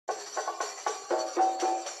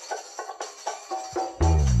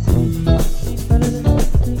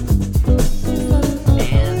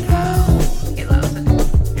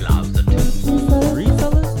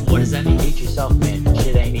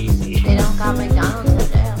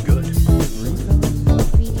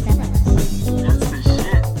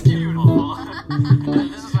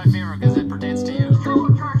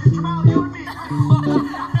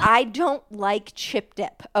I don't like chip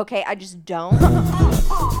dip. Okay, I just don't.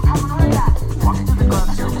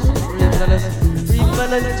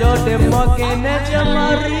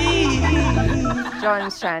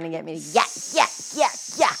 Jordan's trying to get me to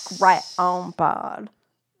yak right on pod.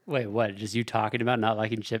 Wait, what? Just you talking about not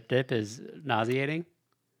liking chip dip is nauseating?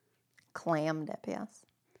 Clam dip, yes.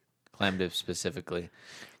 Clam dip specifically.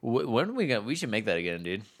 When we should make that again,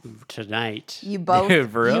 dude. Tonight. You both,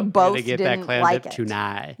 Dude, for real? you both Gotta get didn't that clam like dip it.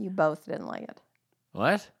 tonight. You both didn't like it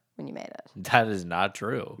What? when you made it. That is not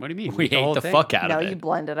true. What do you mean? We The ate whole the thing? fuck out No, of it. you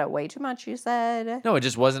blended it way too much, you said. No, it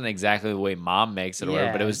just wasn't exactly the way Mom makes it, or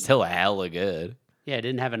whatever, but it was still hella good. Yeah, it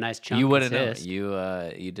didn't have a nice chunk. You wouldn't know. consist.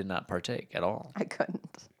 You did not partake at all, I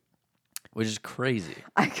couldn't. which is crazy.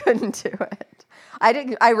 I couldn't do it.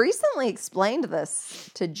 I recently explained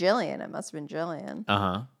this to Jillian. It must have been Jillian.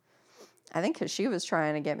 Uh-huh. I think because she was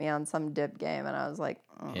trying to get me on some dip game, and I was like,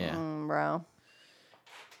 Yeah. bro.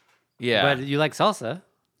 Yeah. But you like salsa.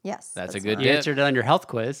 Yes. That's a good You dip. answered it on your health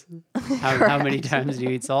quiz. How many times do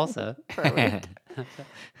you eat salsa?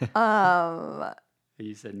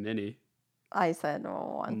 You said many. I said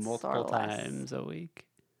once Multiple or less. times a week.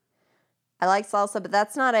 I like salsa, but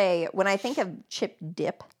that's not a. When I think of chip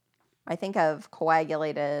dip, I think of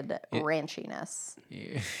coagulated ranchiness.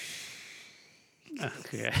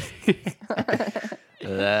 Okay.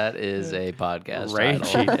 That is a podcast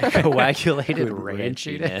Ranchy. title. Coagulated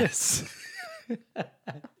ranchiness.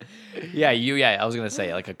 Yeah, I was gonna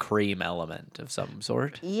say like a cream element of some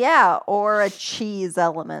sort. Yeah, or a cheese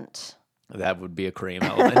element. That would be a cream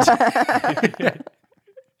element.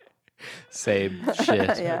 Same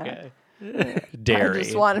shit. Yeah. Okay. Dairy. I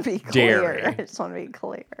just want to be clear. Dairy. I just want to be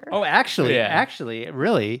clear. Oh, actually, Yeah.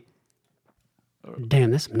 really.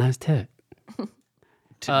 Damn, that's some nice tech.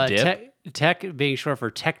 Dip? Tech being short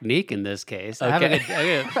for technique in this case. I Okay.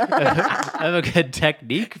 have a good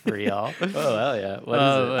technique for y'all. Oh hell yeah! What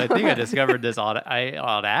is I think I discovered this on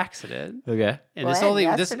accident. it? Okay. And When?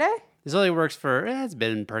 Yesterday? this only works for it's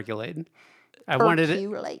been percolating. I wanted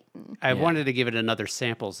to give it another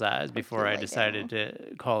sample size before I decided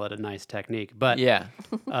to call it a nice technique. But Yeah.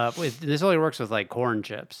 this only works with like corn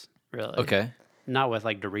chips, really. Okay. Not with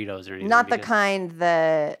like Doritos or anything. Not the because- kind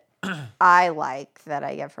that I like that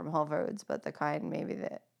I get from Whole Foods, but the kind maybe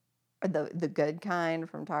that, or the good kind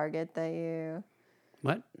from Target that you.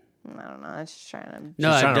 What? I don't know. I'm just trying to.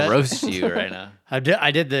 No, She's I trying to did- roast you right now. I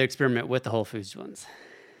did the experiment with the Whole Foods ones.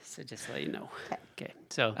 So just to let you know. Okay.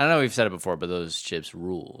 So I know we've said it before, but those chips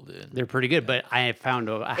rule, dude. they're pretty good, but I found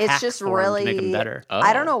a It's hack just for 'em really. to make them better.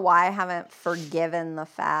 I don't Oh. know why I haven't forgiven the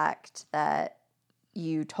fact that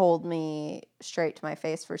you told me straight to my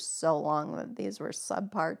face for so long that these were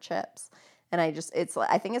subpar chips, and I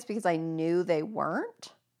think it's because I knew they weren't.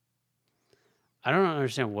 I don't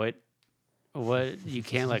understand what you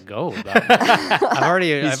can't let go about. I've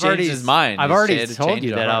already changed his mind. I've He's already had to told change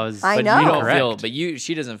you it that hard. I was. I But know. you don't correct. feel. But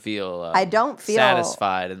she doesn't feel. I don't feel-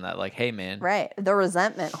 satisfied in that. Like, hey, man. Right. The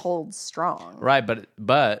resentment holds strong. Right,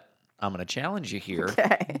 but I'm gonna challenge you here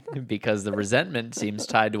Okay. because the resentment seems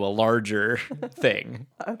tied to a larger thing,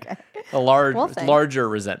 Okay. a We'll think. larger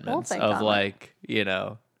resentment think of on it. like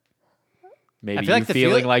maybe feel like you the feeling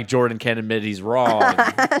feeling- like Jordan can't admit he's wrong,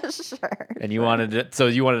 Sure. and you wanted it, so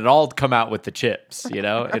you wanted it all to come out with the chips,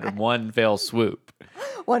 in one fell swoop.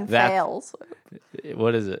 One That- fails.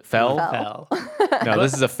 What is it? Fell? Fell. No,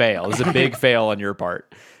 this is a fail. This is a big fail on your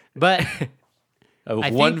part. But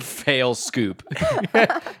One fail scoop.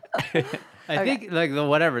 I think like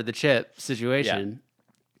the chip situation.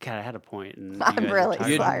 God, I had a point. And you I'm guys were really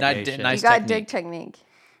talking sorry. about Nice patient. You got technique. dig technique.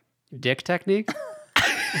 Dick technique.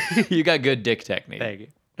 You got good dick technique. Thank you.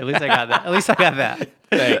 At least I got that. At least I got that.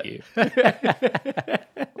 Thank you.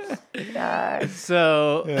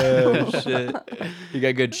 So, Shit. You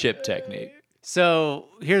got good chip technique. so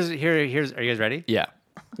here's. Are you guys ready? Yeah.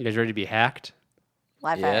 You guys ready to be hacked?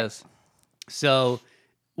 Life hack. Yes. So,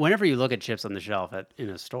 whenever you look at chips on the shelf in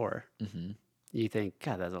a store, Mm-hmm. you think,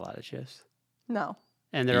 God, that's a lot of chips, No.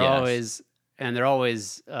 and they're Yes.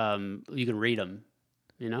 always you can read them.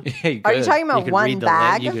 You know, Hey, Are you good. talking about can one read the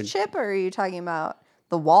bag you of can- chip, or are you talking about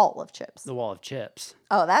the wall of chips? the wall of chips.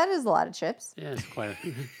 Oh, that is a lot of chips. Yeah, it's quite.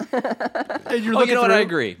 And you're Oh, you know what? I through-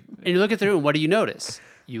 agree. And you're looking through, and what do you notice?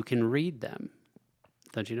 You can read them.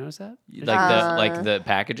 Don't you notice that? Like the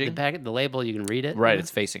packaging. The packet, the label, you can read it. Right.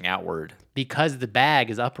 It's facing outward. Because the bag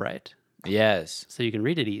is upright, Yes. so you can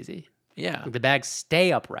read it easy. Yeah. The bags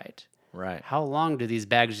stay upright. Right. How long do these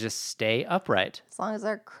bags just stay upright? As long as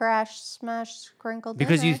they're crashed, smashed, crinkled.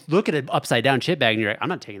 Because in you there. look at an upside down chip bag and you're like, I'm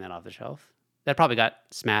not taking that off the shelf. That probably got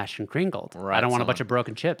smashed and crinkled. Right, I don't want a someone- bunch of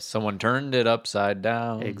broken chips. Someone turned it upside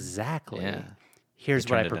down. Exactly. Yeah. Here's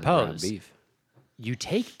what I propose. Beef. You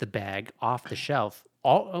take the bag off the shelf.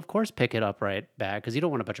 Of course, pick it upright bag because you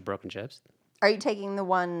don't want a bunch of broken chips. Are you taking the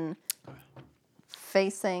one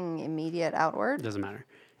facing immediate outward? Doesn't matter.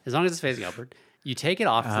 As long as it's facing upward. You take it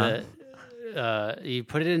off you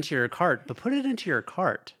put it into your cart, but put it into your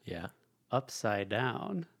cart. Yeah. Upside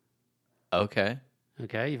down. Okay.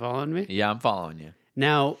 Okay, you following me? Yeah, I'm following you.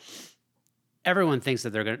 Now, everyone thinks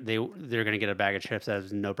that they're gonna get a bag of chips that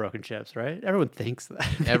has no broken chips, right? Everyone thinks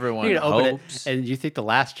that. Everyone you're gonna hopes. open it, and you think the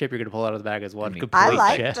last chip you're gonna pull out of the bag is one complete I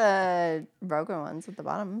like chip. the broken ones at the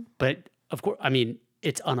bottom. But of course, I mean,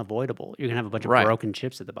 it's unavoidable. You're gonna have a bunch of broken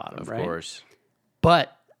chips at the bottom, right? Of course.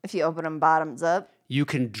 But if you open them bottoms up, you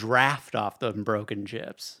can draft off the broken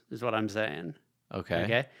chips. Is what I'm saying.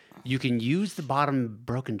 Okay. You can use the bottom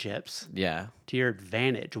broken chips. Yeah. To your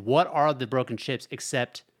advantage. What are the broken chips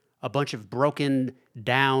except a bunch of broken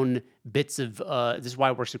down bits of, this is why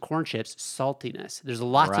it works with corn chips, saltiness. There's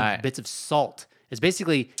lots of bits of salt. It's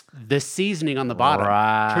basically the seasoning on the bottom.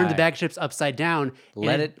 Right. Turn the bag of chips upside down.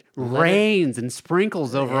 Let and it rains and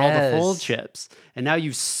sprinkles over all the full chips. And now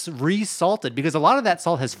you've resalted because a lot of that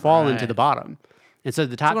salt has fallen to the bottom. And so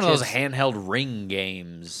the top it's one chips, of those handheld ring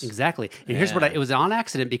games. Exactly. And here's what it was on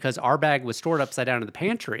accident because our bag was stored upside down in the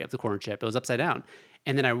pantry of the corn chip. It was upside down.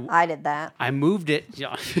 And then I did that. I moved it. You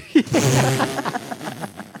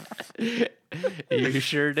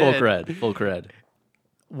sure did. Full cred.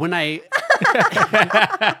 When I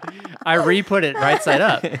re-put it right side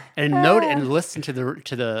up and listen to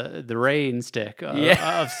the rain stick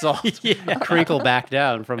of salt crinkle back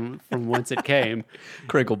down from whence it came.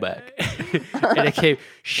 Crinkle back. And it came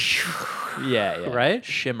yeah. Right?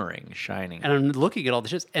 Shimmering, shining. And I'm looking at all the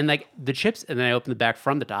chips and like the chips, and then I open the back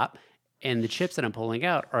from the top. And the chips that I'm pulling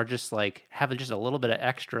out are just like having just a little bit of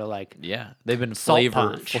extra like they've been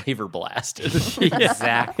flavor blasted.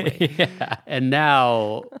 Exactly. And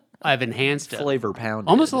now I've enhanced it. Flavor pounded.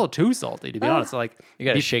 Almost a little too salty to be honest. So like you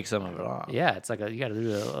got to shake some of it off. Yeah, it's like you got to do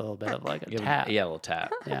a little bit of like a tap. Yeah, a little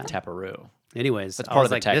tap. Yeah, taparoo. Anyways, that's part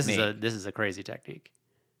of the technique. This is a crazy technique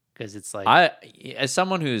because it's like as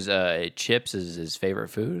someone who's chips is his favorite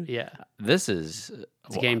food. Yeah, this is.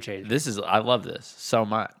 It's a game changer. I love this so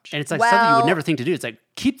much. And it's like something you would never think to do. It's like,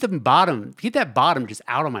 keep that bottom just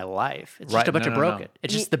out of my life. It's just a bunch of broken. No.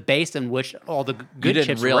 It's just the base in which all the good chips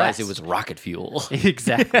didn't realize it was rocket fuel.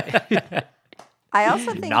 Exactly. I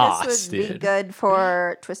also think this would be good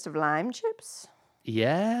for twist of lime chips.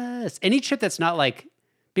 Yes. Any chip that's not like,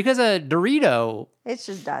 because a Dorito. It's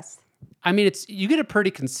just dust. I mean, you get a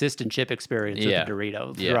pretty consistent chip experience with the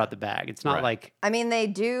Dorito throughout the bag. It's not like... I mean, they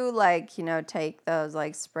do, like, take those,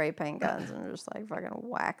 like, spray paint guns and just, like, fucking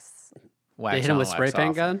wax. They hit them with spray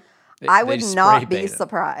paint gun? I would not be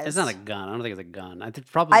surprised. It's not a gun. I don't think it's a gun. I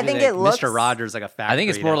think it looks... Mr. Rogers, like a factory. I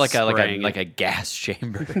think it's more like a gas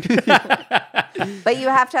chamber. But you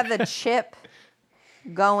have to have the chip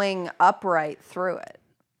going upright through it.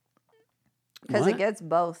 Because it gets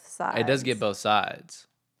both sides. It does get both sides.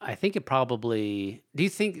 I think it probably... Do you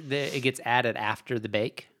think that it gets added after the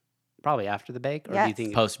bake? Probably after the bake? Or do you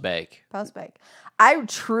think post-bake? Post-bake. I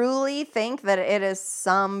truly think that it is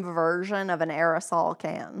some version of an aerosol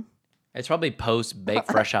can. It's probably post-bake,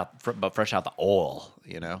 fresh out the oil,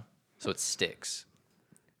 so it sticks.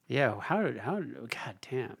 Yeah, how God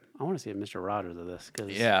damn. I want to see a Mr. Rogers of this.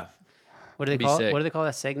 Yeah. What do they call it? What do they call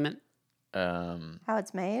that segment? How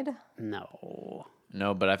it's made? No,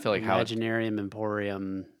 but I feel like Imaginarium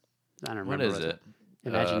Emporium. I don't remember. What is it?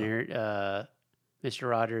 Imaginary. Mr.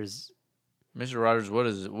 Rogers. Mr. Rogers.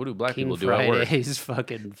 What do black people do Friday's at work? He's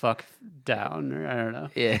fucking fuck down. Or I don't know.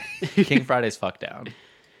 Yeah, King Friday's fuck down.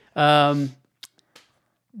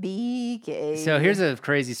 BK. So here's a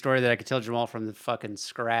crazy story that I could tell Jamal from the fucking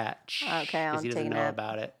scratch. Okay, I'll he doesn't know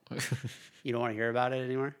about it. You don't want to hear about it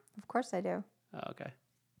anymore? Of course I do. Oh, okay.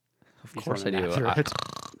 Of course I do.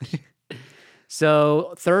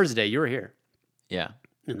 So Thursday, you were here. Yeah.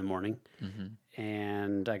 In the morning. Mm-hmm.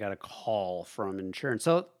 And I got a call from insurance.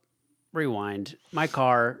 So rewind. My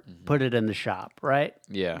car, put it in the shop, right?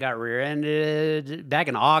 Yeah. Got rear-ended back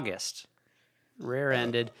in August.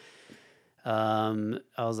 Rear-ended. I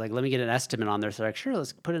was like, let me get an estimate on there. So like, sure,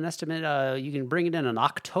 let's put an estimate. You can bring it in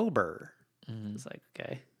October. It's like,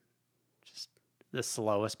 okay. Just the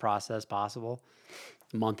slowest process possible.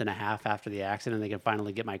 A month and a half after the accident, they can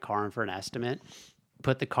finally get my car in for an estimate.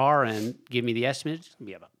 Put the car in, give me the estimate. It's gonna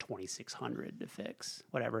be about $2,600 to fix.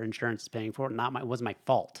 Whatever insurance is paying for it. It wasn't my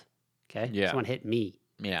fault. Okay. Yeah. Someone hit me.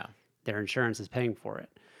 Yeah. Their insurance is paying for it.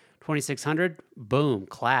 $2,600. Boom.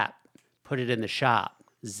 Clap. Put it in the shop.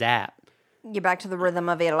 Zap. Get back to the rhythm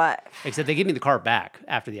of your life. Except they give me the car back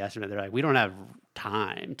after the estimate. They're like, we don't have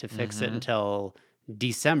time to fix it until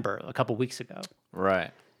December, a couple weeks ago.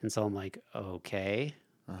 Right. And so I'm like, okay.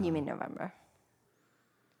 You mean November?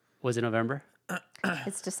 Was it November?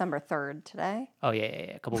 It's December 3rd today. Oh, yeah.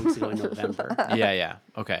 A couple weeks ago in November. Yeah.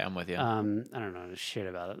 Okay, I'm with you. I don't know shit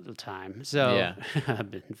about the time. So Yeah. I've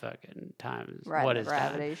been fucking time. Riding What the is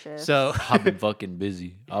gravity time? shift. So I've been fucking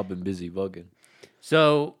busy. I've been busy fucking.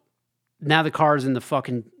 So now the car's in the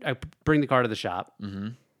fucking. I bring the car to the shop,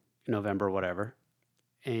 November, whatever,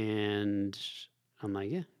 and I'm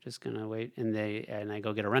like, yeah, just gonna wait. And I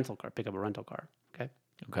go get a rental car, pick up a rental car.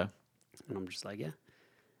 Okay. And I'm just like, yeah.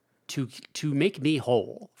 To make me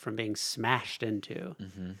whole from being smashed into,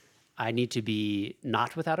 I need to be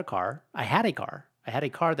not without a car. I had a car. I had a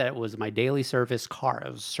car that was my daily service car.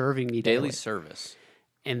 It was serving me daily. Daily service.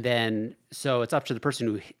 And then, so it's up to the person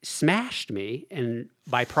who smashed me and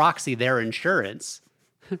by proxy, their insurance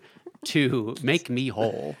to make me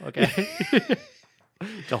whole. Okay.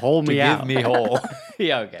 To hold me out. Give me whole.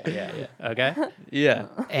 Yeah, okay. Yeah. Okay. Yeah.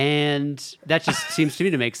 And that just seems to me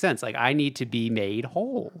to make sense. Like, I need to be made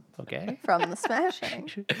whole. Okay. From the smashing.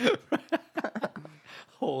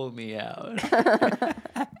 Hold me out.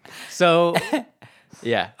 So,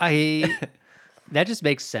 Yeah. that just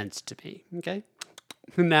makes sense to me. Okay.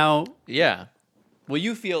 Now, Yeah. Well,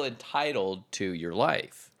 you feel entitled to your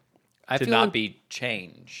life I to feel not be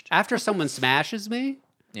changed, after someone smashes me,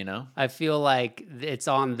 you know? I feel like it's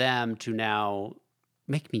on them to now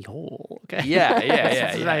make me whole. Okay. Yeah.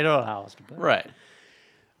 I don't know how else to put it. Right.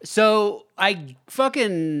 So I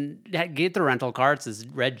fucking get the rental car. It's this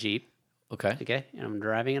red Jeep. Okay. Okay. And I'm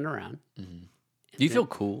driving it around. Do you feel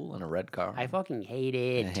cool in a red car? I fucking hate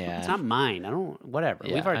it. Yeah. It's not mine. I don't, whatever.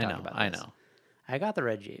 Yeah, We've already I talked know. about I this. know. I got the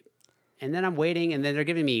red Jeep. And then I'm waiting, and then they're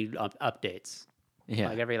giving me updates. Yeah.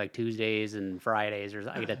 Like every Tuesdays and Fridays, or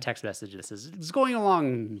I get a text message that says, it's going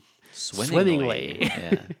along Swimmingly.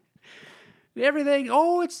 Yeah. everything.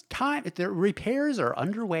 Oh, it's time. The repairs are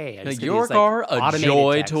underway. I just get Your these, like, car, a automated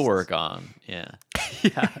joy texts. to work on. Yeah.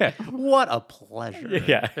 Yeah. What a pleasure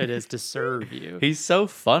Yeah. it is to serve you. He's so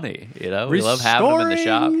funny, you know? We love having him in the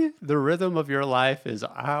shop. Restoring the rhythm of your life is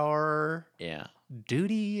our Yeah.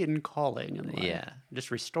 duty and calling in life. Yeah.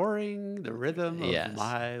 Just restoring the rhythm of Yes.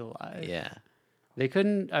 my life. Yeah. They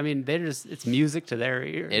couldn't, it's music to their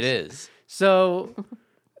ears. It is. So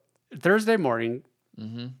Thursday morning,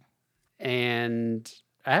 Mm-hmm. and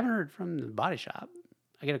I haven't heard from the body shop.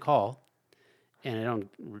 I get a call, and I don't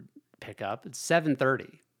pick up. It's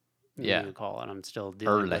 7:30. Yeah. A call, and I'm still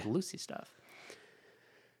dealing Early. with Lucy stuff.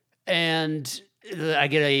 And I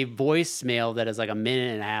get a voicemail that is like a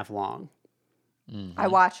minute and a half long. I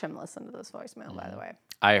watch him listen to this voicemail, by the way.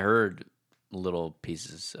 I heard little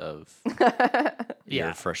pieces of Yeah.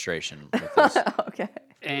 your frustration with this. Okay.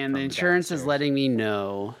 And the insurance is letting me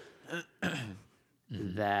know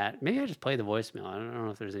that maybe I just play the voicemail. I don't know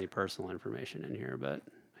if there's any personal information in here, but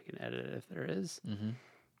I can edit it if there is.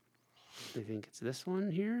 I think it's this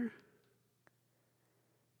one here.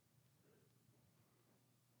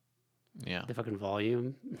 Yeah. The fucking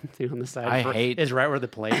volume thing on the side I hate- is right where the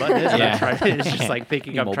play button is. Yeah. It's just like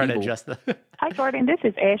thinking I'm trying to adjust the. Hi, Jordan. This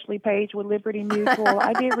is Ashley Page with Liberty Mutual.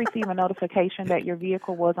 I did receive a notification that your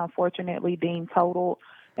vehicle was unfortunately deemed totaled,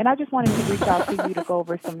 and I just wanted to reach out to you to go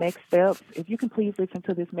over some next steps. If you can please listen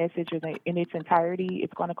to this message in its entirety,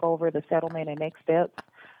 it's going to go over the settlement and next steps.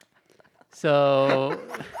 So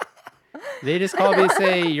they just called me and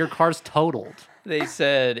say your car's totaled. They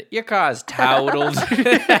said, your car's totaled.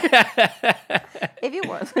 If you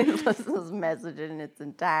want to listen to this message in its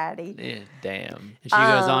entirety. Yeah, damn. And she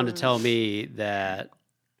goes on to tell me that,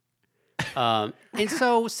 and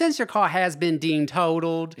so since your car has been deemed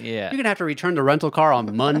totaled, Yeah. you're going to have to return the rental car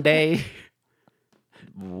on Monday.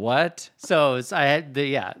 What? So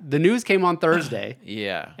the news came on Thursday,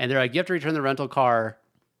 Yeah. and they're like, you have to return the rental car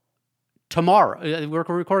tomorrow. We're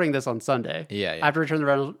recording this on Sunday. Yeah, yeah. I have to return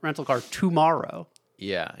the rental car tomorrow.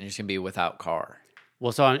 Yeah. And you're just going to be without car.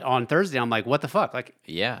 Well, so on Thursday, I'm like, what the fuck? Like,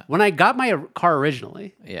 Yeah. when I got my car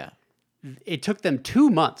originally, Yeah. it took them 2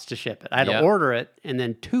 months to ship it. I had Yep. to order it, and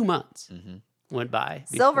then 2 months went by.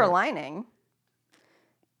 Silver before- lining.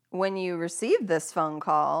 When you received this phone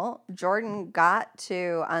call, Jordan got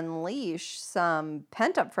to unleash some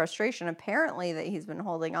pent-up frustration, apparently, that he's been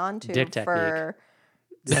holding on to Dick for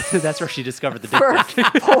That's where she discovered the dick for pic.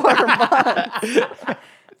 4 months.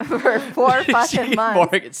 For 4 fucking months.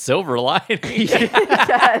 More silver lining.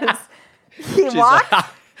 Because he walked,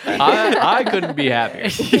 I couldn't be happier.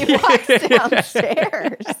 he walks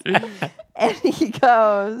downstairs and he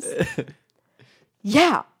goes,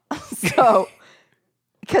 yeah. So,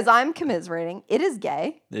 because I'm commiserating, it is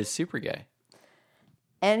gay. It's super gay.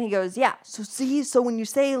 And he goes, yeah, so when you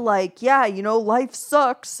say, like, yeah, life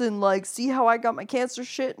sucks, and, like, see how I got my cancer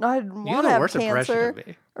shit, and I didn't You want have to the have worst impression cancer, of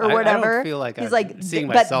me. or I whatever. don't feel like he's I'm like, seeing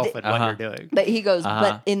but myself in what you're doing. But he goes,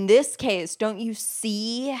 but in this case, don't you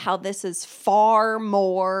see how this is far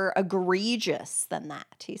more egregious than that,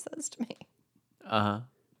 he says to me. On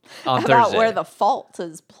About Thursday. where the fault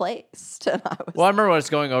is placed. And I was Well, I remember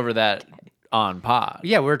us going over that on pod.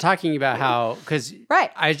 Yeah, we were talking about how, because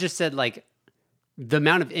Right. I just said, like, the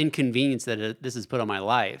amount of inconvenience that this has put on my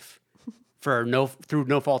life through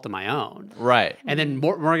no fault of my own. Right. And then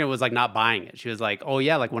Morgan was like not buying it. She was like, "Oh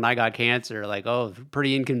yeah, like when I got cancer, like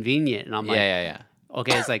pretty inconvenient." And I'm like, Yeah.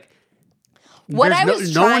 "Okay, it's like What there's I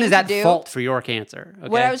was no one trying is to at do- fault for your cancer." Okay?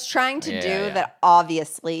 What I was trying to do that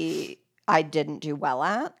obviously I didn't do well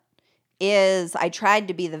at is I tried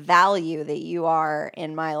to be the value that you are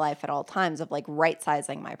in my life at all times of like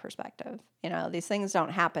right-sizing my perspective. These things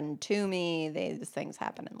don't happen to me. These things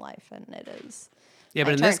happen in life, and it is. Yeah, but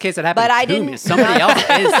my in turn. this case, it happened But I to me. didn't- Somebody else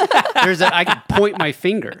is. I could point my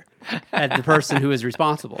finger at the person who is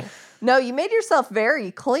responsible. No, you made yourself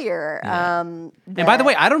very clear. And by the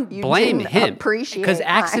way, I don't you blame didn't him appreciate because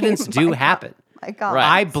accidents my do God. happen. My God.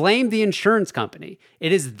 Right. I blame the insurance company.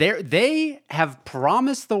 It is they have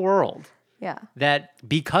promised the world Yeah. that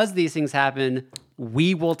because these things happen,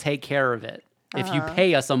 we will take care of it if you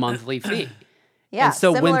pay us a monthly fee. Yeah. And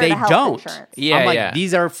so when similar they to health don't, insurance. Yeah, I'm like, yeah.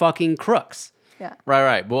 these are fucking crooks. Yeah.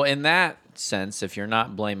 Right. Well, in that sense, if you're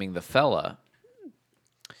not blaming the fella,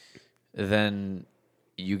 then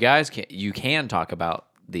you guys can talk about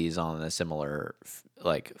these on a similar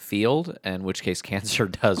field, in which case cancer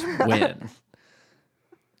does win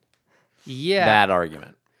Yeah. that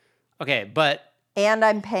argument. Okay, but And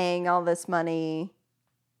I'm paying all this money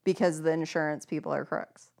because the insurance people are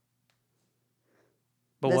crooks.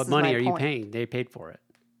 This what is money my are you point. paying? They paid for it.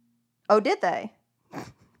 Oh, did they?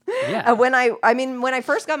 Yeah. When I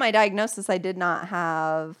first got my diagnosis, I did not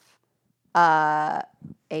have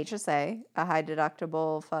HSA, a high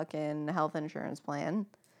deductible fucking health insurance plan.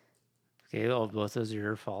 Okay, well, both those are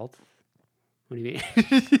your fault. What do you mean?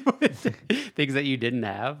 Things that you didn't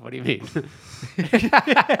have? What do you mean?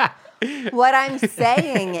 What I'm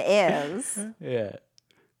saying is, Yeah.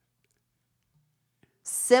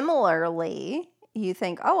 similarly, you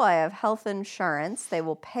think, oh, I have health insurance. They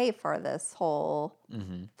will pay for this whole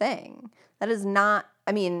thing. That is not,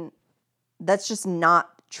 that's just not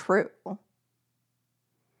true.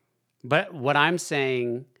 But what I'm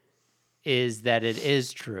saying is that it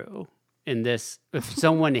is true. In this, if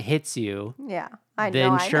someone hits you, Yeah, I the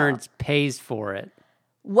know. insurance pays for it.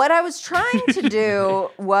 What I was trying to do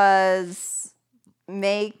was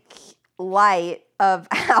make light of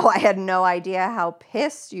how I had no idea how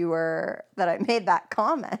pissed you were that I made that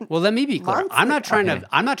comment. Well, let me be clear. Months I'm not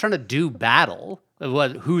ago. trying to do battle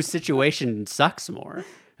of whose situation sucks more.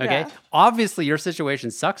 Okay, Yeah. obviously your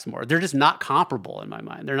situation sucks more. They're just not comparable in my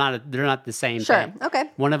mind. They're not the same Sure. thing.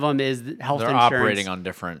 Okay. One of them is health They're insurance. operating on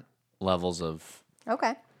different levels of.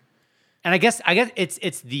 Okay. And I guess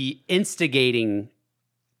it's the instigating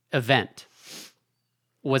event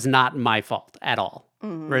was not my fault at all.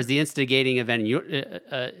 Mm-hmm. Whereas the instigating event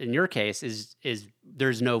in your case is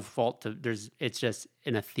there's no fault to it's just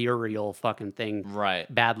an ethereal fucking thing.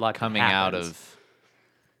 Right. Bad luck Coming out happens. of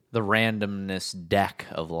the randomness deck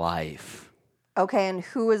of life. Okay, and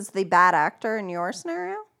who was the bad actor in your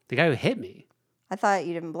scenario? The guy who hit me. I thought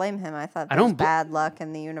you didn't blame him. I thought I there's don't bl- bad luck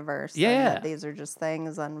in the universe. Yeah, and yeah. that these are just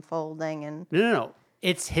things unfolding and No.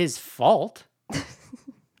 It's his fault.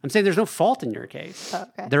 I'm saying there's no fault in your case. Oh,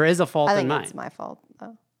 okay. There is a fault I in think mine. it's my fault.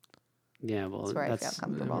 Oh, Yeah, well, that's where I feel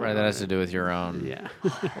comfortable. Right. That has to do with your own Yeah.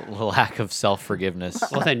 lack of self-forgiveness.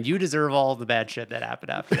 Well, then you deserve all the bad shit that happened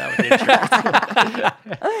after that with the insurance.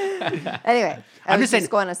 Anyway, I was just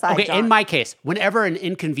going aside. Okay, John. in my case, whenever an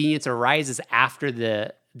inconvenience arises after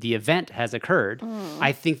the event has occurred,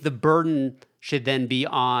 I think the burden should then be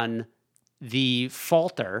on the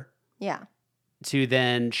faulter yeah, to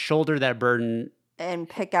then shoulder that burden and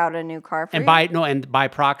pick out a new car for and you. by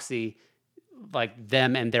proxy, like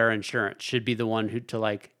them and their insurance should be the one who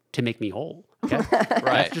to make me whole. Okay?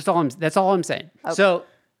 Right. That's all I'm saying. So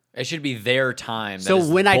It should be their time. that So is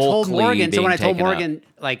when I told bulkily Morgan, being taken up.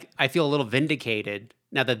 like, I feel a little vindicated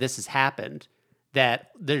now that this has happened,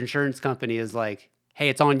 that the insurance company is like, hey,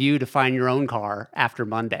 it's on you to find your own car after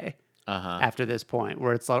Monday, after this point,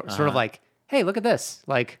 where it's sort of like, hey, look at this.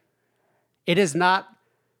 Like, it is not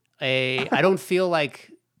I don't feel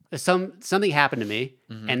like something happened to me,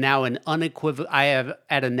 and now I have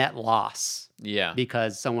at a net loss Yeah.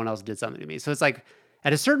 because someone else did something to me. So it's like,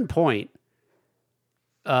 at a certain point,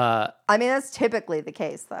 I mean, that's typically the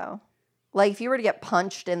case, though. Like, if you were to get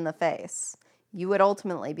punched in the face, you would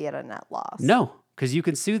ultimately be at a net loss. No, because you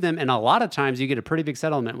can sue them, and a lot of times you get a pretty big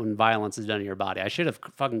settlement when violence is done to your body. I should have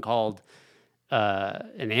fucking called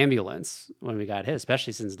an ambulance when we got hit,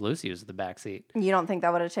 especially since Lucy was in the back seat. You don't think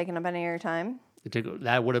that would have taken up any of your time?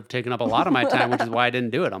 That would have taken up a lot of my time, which is why I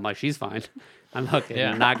didn't do it. I'm like, she's fine. I'm okay.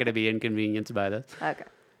 I'm not going to be inconvenienced by this. Okay.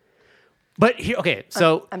 But here, okay,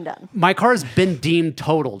 so I'm done. my car's been deemed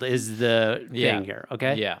totaled is the thing here,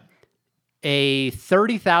 okay? Yeah. A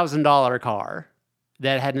 $30,000 car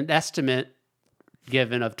that had an estimate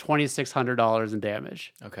given of $2,600 in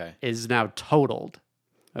damage Okay. is now totaled,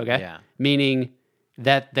 okay? Yeah. Meaning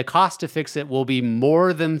that the cost to fix it will be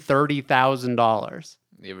more than $30,000,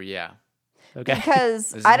 Yeah. okay?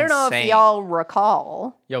 Because This is I don't know if insane. y'all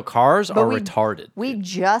recall, Yo, cars are we- retarded. we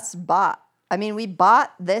just bought. I mean, we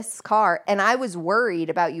bought this car, and I was worried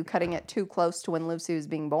about you cutting it too close to when Lucy was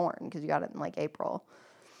being born because you got it in like April.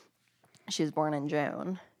 She was born in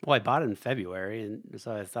June. Well, I bought it in February, and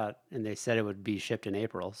so I thought, and they said it would be shipped in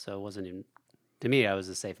April, so it wasn't even, to me, I was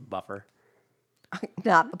a safe buffer.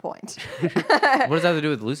 Not the point. What does that have to do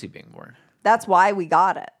with Lucy being born? That's why we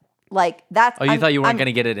got it. Like, that's. Oh, you thought you weren't I'm- going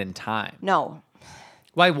to get it in time. No.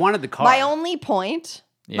 Well, I wanted the car. My only point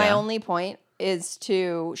Yeah. is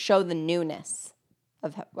to show the newness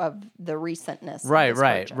of the recentness. of Right, this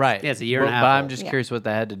right, purchase. right. Yeah, it's a year and a But half I'm old. just Yeah. curious what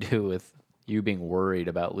that had to do with you being worried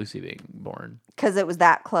about Lucy being born. Because it was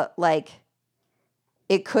that close. Like,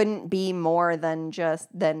 it couldn't be more than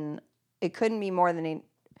it couldn't be more than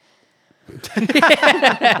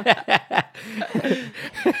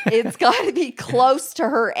it's got to be close to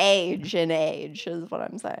her age is what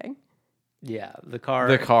I'm saying. Yeah, the car.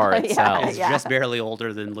 The car Yeah, itself. is yeah. just barely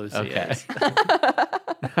older than Lucy Okay. is.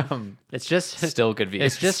 It's just Still confused.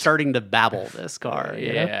 It's just starting to babble, this car.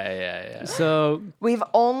 you know? Yeah. So We've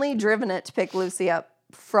only driven it to pick Lucy up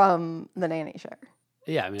from the nanny share,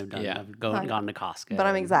 yeah, I mean, I've gone to Costco. but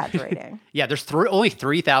I'm and- exaggerating. Yeah, there's only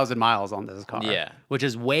 3,000 miles on this car. Yeah. which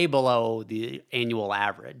is way below the annual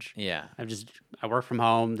average. Yeah. I work from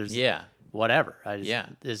home. There's Yeah. whatever. Yeah.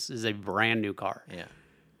 This is a brand new car. Yeah.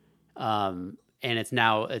 And it's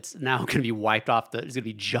now going to be wiped off it's going to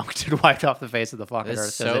be junked and wiped off the face of the fucking That's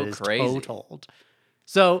earth. so 'cause it is crazy. totaled.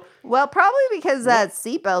 So Well, probably because that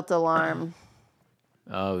seatbelt alarm.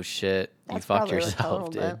 Oh shit! You That's fucked probably what yourself,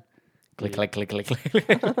 totaled dude. it. Click, click, click, click,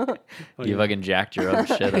 click. You fucking jacked your own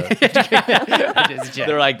shit up.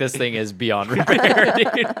 They're like, this thing is beyond repair, dude.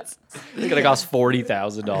 It's gonna cost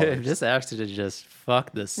 $40,000. this accident just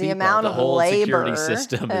fucked the seatbelt. The amount of whole security labor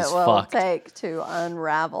system it is will fucked. take to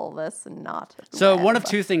unravel this and not. So one of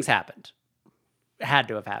web. two things happened. Had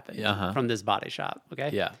to have happened Uh-huh. from this body shop. Okay.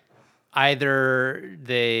 Yeah. Either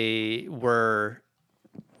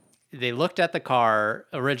they looked at the car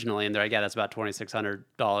originally and they're like, yeah, that's about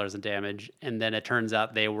 $2,600 in damage. And then it turns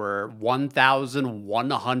out they were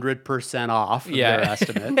 1,100% off of Yeah. their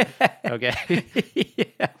estimate. Okay.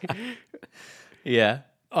 Yeah.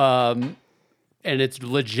 And it's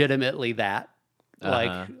legitimately that. Like,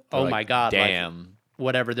 Uh-huh. oh They're my like, God. like, damn.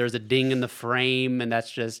 whatever. There's a ding in the frame and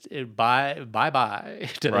that's just bye bye.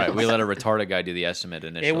 Right. We let a retarded guy do the estimate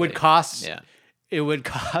initially. It would cost. Yeah. It would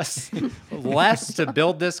cost less to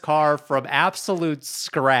build this car from absolute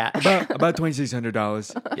scratch. About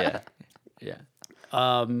 $2,600. Yeah. Yeah.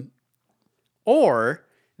 Or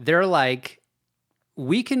they're like,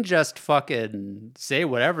 we can just fucking say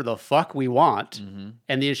whatever the fuck we want,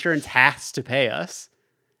 and the insurance has to pay us.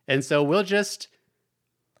 And so we'll just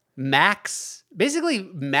maxing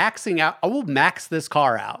out. I will max this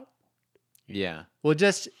car out. Yeah.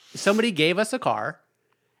 Somebody gave us a car,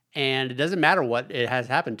 and it doesn't matter what it has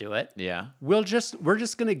happened to it. Yeah. We're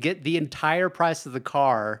just gonna get the entire price of the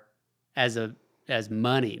car as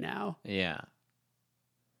money now. Yeah.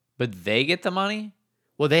 But they get the money?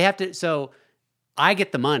 Well, they have to. So I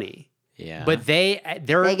get the money, Yeah. but they're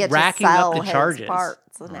They get racking to up sell the his charges, parts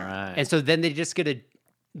now. Right. and so then they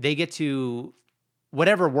get to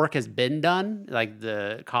whatever work has been done, like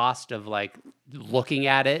the cost of like looking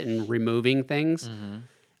at it and removing things.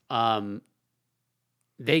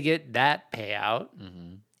 They get that payout,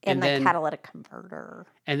 And And the then- catalytic converter.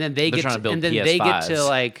 and then they They're get trying to, to build and then they get to PS5s.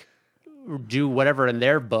 like do whatever in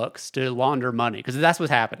their books to launder money because that's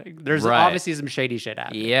what's happening. There's Right. obviously some shady shit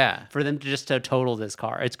happening. Yeah. For them to total this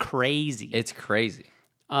car, it's crazy. It's crazy.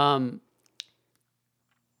 And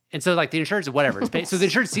so like the insurance, whatever. It's so the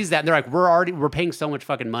insurance sees that and they're like, we're paying so much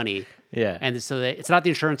fucking money, Yeah. and so it's not the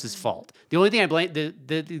insurance's fault. The only thing I blame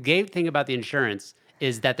the gay thing about the insurance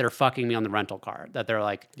is that they're fucking me on the rental car. That they're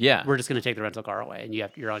like, Yeah. we're just gonna take the rental car away and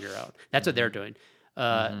you're on your own. That's what they're doing.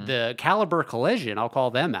 The Caliber Collision, I'll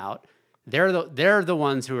call them out. They're the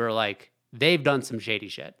ones who are like, they've done some shady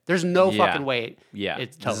shit. There's no Yeah. fucking way. Yeah.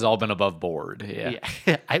 It's This has total. all been above board. Yeah.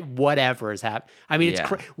 Whatever has happened. I mean, Yeah.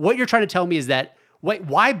 what you're trying to tell me is that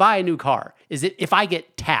why buy a new car? Is it if I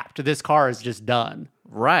get tapped, this car is just done?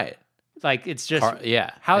 Right. Like it's just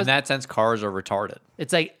How in that sense, cars are retarded.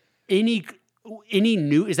 It's like any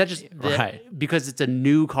new is that just Right. because it's a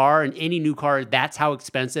new car and any new car that's how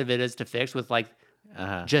expensive it is to fix with like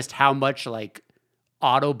just how much like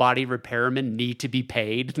auto body repairmen need to be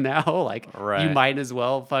paid now. Like you Right. might as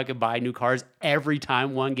well fucking buy new cars every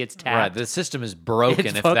time one gets tapped. Right. The system is broken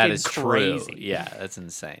It's if that fucking is crazy. true. Yeah, that's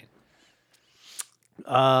insane.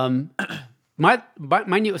 My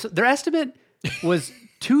new their estimate was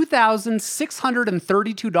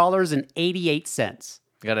 $2,632.88.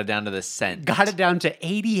 Got it down to the cent. Got it down to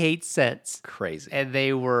 88 cents. Crazy. And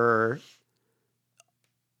they were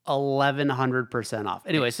 1,100% off.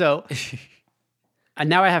 Anyway, so and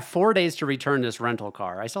now I have 4 days to return this rental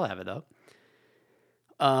car. I still have it though.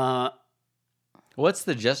 What's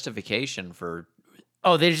the justification for?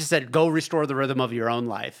 Oh, they just said go restore the rhythm of your own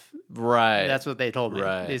life. Right. That's what they told me.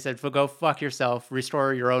 Right. They said go fuck yourself,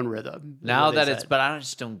 restore your own rhythm. is Now what they that it's, said. but I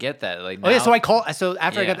just don't get that. Like, Oh yeah, now- so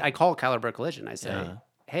after Yeah. I call Caliber Collision. I say, Uh-huh.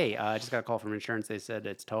 hey, I just got a call from insurance. They said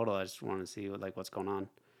it's total. I just want to see what's going on.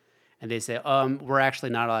 And they say, we're actually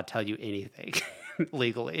not allowed to tell you anything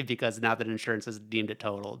legally because now that insurance has deemed it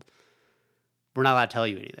totaled, we're not allowed to tell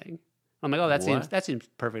you anything. I'm like, oh, that seems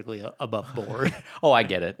perfectly above board. Oh, I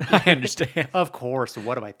get it. I understand. Of course.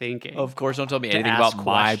 What am I thinking? Of course, don't tell me To anything ask about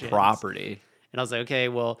my questions. property. And I was like, okay,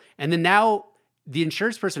 well, and then now the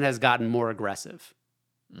insurance person has gotten more aggressive.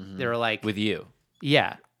 They're like, With you.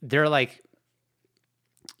 yeah, they're like,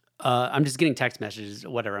 I'm just getting text messages,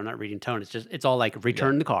 whatever. I'm not reading tone. It's all like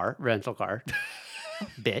return the car, rental car,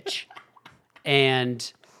 bitch.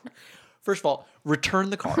 And First of all,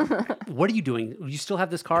 return the car. what are you doing? You still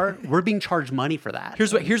have this car? We're being charged money for that.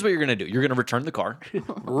 Here's what you're gonna do. You're gonna return the car.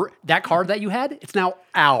 That car that you had, it's now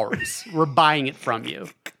ours. We're buying it from you.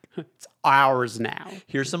 It's ours now.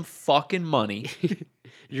 Here's some fucking money.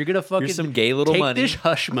 You're gonna fucking Here's some gay little take money. this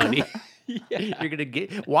hush money. You're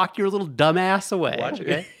gonna walk your little dumbass away. Watch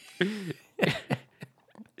it. Okay.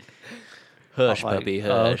 Hush, Like, puppy,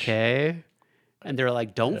 hush. Okay. And they're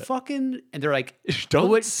like, don't fucking. And they're like, Don't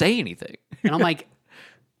 "What?" say anything. And I'm like,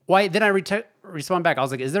 why? Then I respond back. I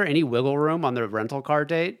was like, is there any wiggle room on the rental car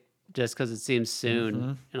date? Just because it seems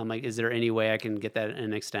soon. And I'm like, is there any way I can get that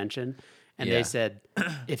an extension? And Yeah. they said,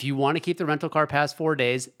 if you want to keep the rental car past 4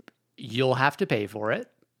 days, you'll have to pay for it.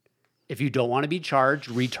 If you don't want to be charged,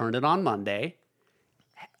 return it on Monday.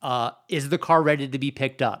 Is the car ready to be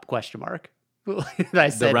picked up? Question mark. And I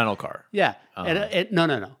said, The rental car. yeah. And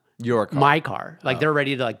no. Your car. My car. Like they're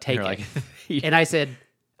ready to like take You're it. like- And I said,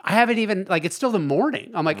 I haven't even like it's still the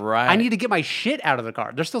morning. I'm like, Right. I need to get my shit out of the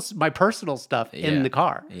car. There's still my personal stuff in Yeah. the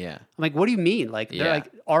car. Yeah. I'm like, what do you mean? Like they're Yeah.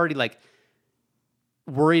 like already like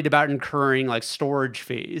worried about incurring like storage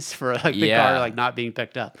fees for like the Yeah. car like not being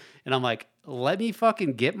picked up. And I'm like, let me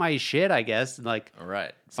fucking get my shit, I guess. And like All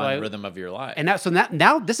right. So Find I- the rhythm of your life. and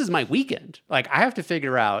now this is my weekend. Like I have to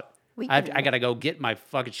figure out. We I can- gotta go get my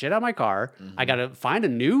fucking shit out of my car. I gotta find a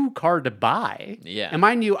new car to buy. Yeah. And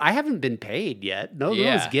mind you, I haven't been paid yet. No one's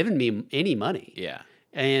Yeah. given me any money. yeah.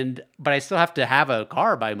 But I still have to have a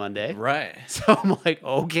car by Monday. Right. So I'm like,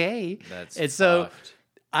 okay. That's and so fucked.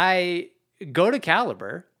 I go to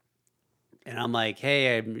Caliber, and I'm like,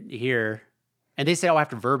 hey, I'm here. And they say, oh, I have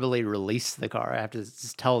to verbally release the car. I have to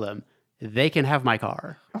just tell them they can have my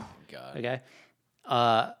car. God. Okay.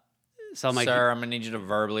 So I'm like, Sir, I'm gonna need you to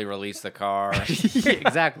verbally release the car. yeah,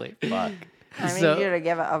 exactly. Fuck. I need So- you to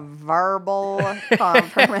give a verbal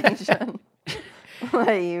confirmation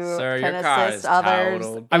that you Sir, your can car assist is others.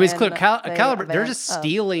 totaled. I mean, it's clear. in the Caliber, they're event just of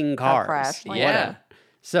stealing a cars. crash. Like, Yeah. whatever.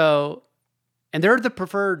 So, and they were the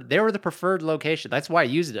preferred location. That's why I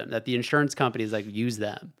used them. That the insurance companies like use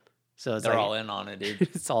them. So it's They're like, all in on it, dude.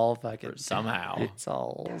 it's all fucking Somehow. It's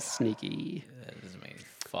all sneaky. That doesn't make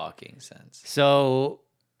fucking sense. So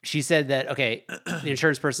she said that okay, the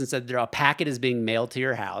insurance person said a packet is being mailed to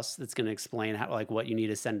your house that's going to explain how like what you need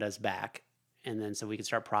to send us back, and then so we can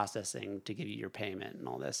start processing to give you your payment and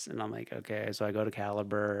all this. And I'm like, okay. So I go to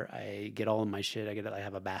Caliber, I get all of my shit. I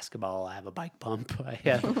have a basketball, I have a bike pump, I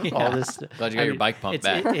have all this. Glad you got your bike pump it's,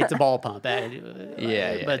 back. it's a ball pump.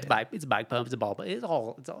 Yeah, but it's a bike pump. It's a ball pump. It's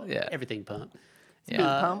all Yeah. everything pump.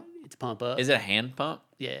 Yeah. Pump? It's pump up. Is it a hand pump?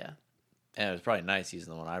 Yeah. Yeah, it was probably nice using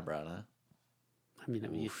the one I brought, huh? I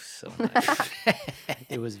mean, Oof, so nice.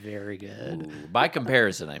 it was very good. Ooh, by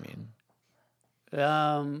comparison, I mean. I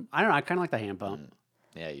don't know. I kind of like the hand pump.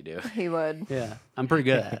 Yeah, you do. He would. Yeah, I'm pretty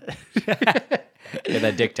good at it. Yeah,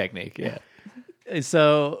 that dick technique. Yeah.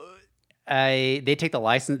 So they take the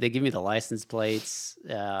license, they give me the license plates,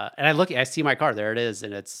 and I see my car, there it is,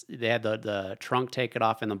 and they had the trunk taken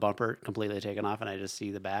off and the bumper completely taken off, and I just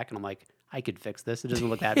see the back, and I'm like, I could fix this. It doesn't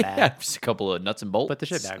look that bad. Yeah, just a couple of nuts and bolts. Put the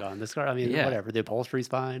shit back on this car. I mean, Yeah. whatever. The upholstery's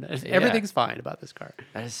fine. Everything's fine about this car.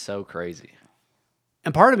 That is so crazy.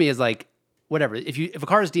 And part of me is like, whatever. If a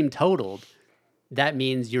car is deemed totaled, that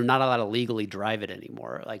means you're not allowed to legally drive it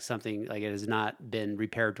anymore. Like something like it has not been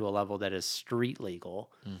repaired to a level that is street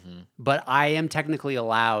legal. Mm-hmm. But I am technically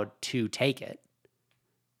allowed to take it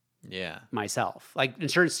Yeah. myself. Like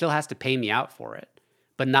insurance still has to pay me out for it,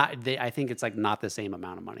 but not. I think it's like not the same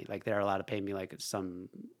amount of money. Like they're allowed to pay me like some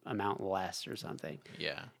amount less or something.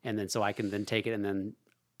 Yeah. And then so I can then take it and then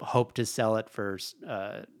hope to sell it for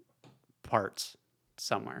parts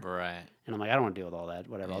somewhere. Right. And I'm like, I don't want to deal with all that.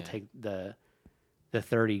 Whatever. I'll Yeah. take the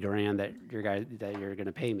 $30,000 that you're going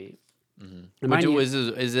to pay me. Mm-hmm. And mind you,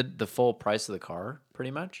 Is it the full price of the car,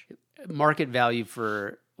 pretty much? market value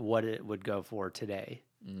for what it would go for today,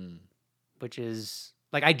 which is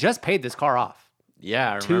like I just paid this car off. Yeah,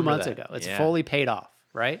 I remember 2 months that. ago. It's Yeah. fully paid off,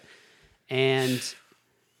 right? And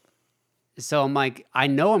so I'm like, I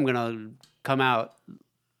know I'm gonna come out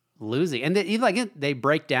losing. And they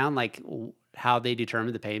break down like how they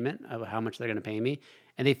determine the payment of how much they're gonna pay me,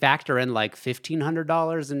 and they factor in like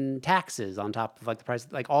 $1,500 in taxes on top of like the price,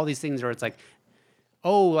 like all these things where it's like,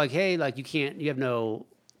 oh, like hey, like you have no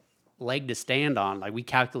leg to stand on. Like we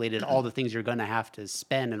calculated all the things you're gonna have to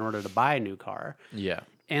spend in order to buy a new car. Yeah.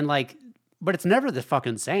 And like, but it's never the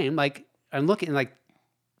fucking same. Like I'm looking like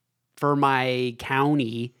for my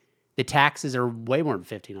county, the taxes are way more than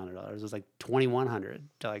 $1,500. It was like $2,100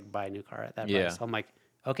 to like buy a new car at that Yeah. price. So I'm like,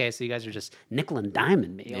 okay, so you guys are just nickel and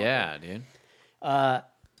diming me. Yeah, dude. Uh,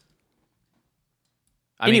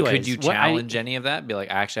 I mean, anyways, could you what I- challenge any of that? Be like,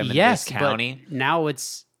 actually, I'm in yes, this county. but now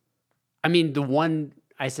it's. I mean, the one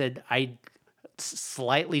I said I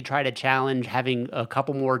slightly try to challenge having a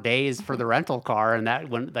couple more days for the rental car, and that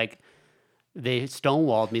when like they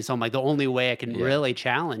stonewalled me. So I'm like, the only way I can really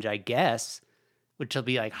challenge, I guess, would to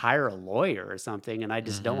be like hire a lawyer or something, and I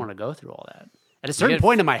just don't want to go through all that. At a certain get-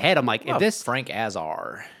 point in my head, I'm like, if this, Frank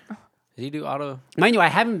Azar. Did he do auto? mind you, I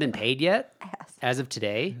haven't been paid yet as of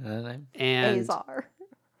today, and Azar.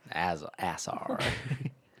 Azar.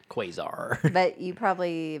 Quasar. But you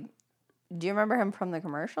probably do you remember him from the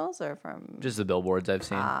commercials or from Just the billboards I've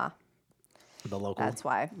seen. the local, that's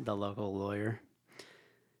why. the local lawyer,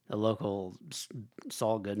 the local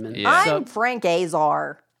Saul Goodman. Yeah. I'm Frank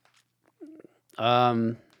Azar.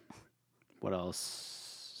 What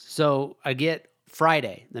else? So I get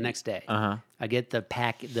Friday the next day. Uh-huh. I get the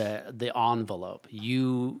the envelope,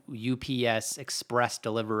 UPS Express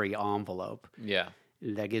Delivery envelope. Yeah.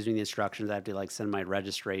 That gives me the instructions. I have to like send my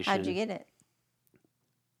registration. How'd you get it?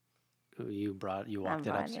 You walked it brought it,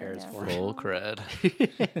 upstairs yeah. for me. Full cred.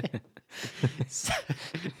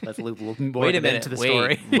 Let's loop more Wait a minute. into the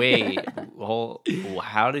story. Wait.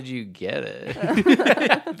 How did you get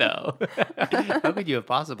it? No. How could you have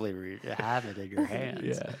possibly have it in your hands?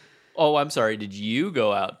 Yeah. Oh, I'm sorry. Did you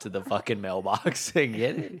go out to the fucking mailbox and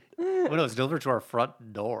get it? Well, no, it's delivered to our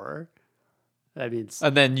front door. I mean,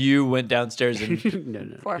 And then you went downstairs and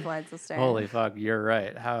no. 4 flights of stairs. Holy fuck, you're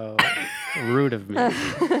right. How rude of me.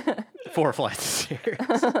 4 flights of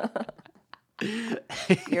stairs.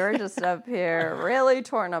 You're just up here really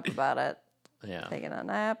torn up about it. yeah. Taking a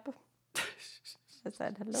nap. I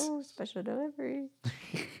said, hello, special delivery.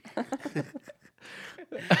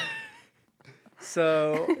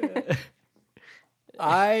 So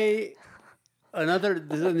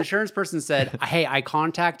the insurance person said, hey, I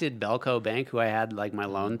contacted Belco Bank, who I had like my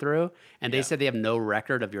loan through, and they said they have no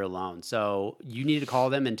record of your loan. So you need to call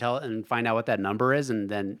them and find out what that number is, and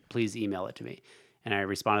then please email it to me. And I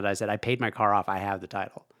responded, I said, I paid my car off. I have the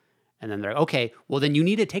title. And then they're like, okay, well then you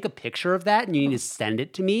need to take a picture of that and you need to send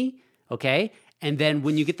it to me. Okay. And then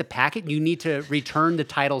when you get the packet, you need to return the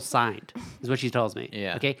title signed, is what she tells me.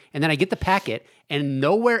 Yeah. Okay. And then I get the packet, and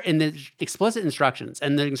nowhere in the explicit instructions,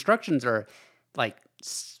 and the instructions are like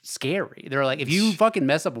scary. They're like, if you fucking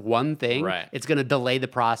mess up one thing, Right. it's going to delay the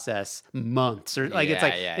process months. Or like, it's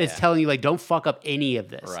like, Yeah, it's yeah. telling you, like, don't fuck up any of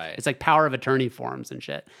this. Right. It's like power of attorney forms and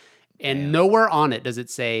shit. And nowhere on it does it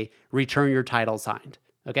say return your title signed.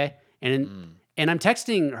 Okay. And I'm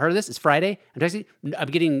texting her this. It's Friday. I'm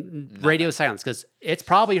getting radio silence because it's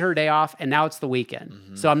probably her day off, and now it's the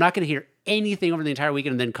weekend. So I'm not going to hear anything over the entire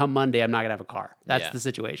weekend. And then come Monday, I'm not going to have a car. That's Yeah. the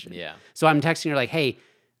situation. Yeah. So I'm texting her like, hey,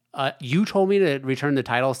 you told me to return the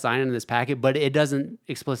title signed in this packet, but it doesn't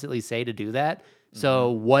explicitly say to do that. So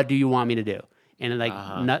what do you want me to do? And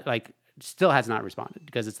like, still has not responded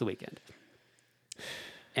because it's the weekend.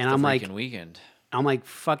 And I'm like, Freaking weekend. I'm like,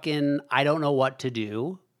 fucking, I don't know what to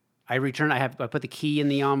do. I put the key in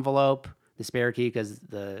the envelope, the spare key, because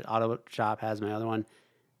the auto shop has my other one,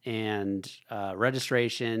 and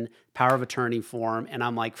registration, power of attorney form. And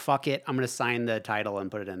I'm like, fuck it. I'm going to sign the title and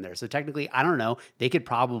put it in there. So technically, I don't know. They could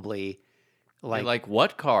probably like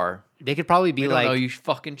what car? They could probably be We don't know, you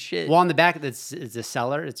fucking shit. well, on the back, it's a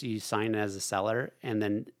seller. It's you sign it as a seller. And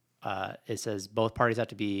then it says both parties have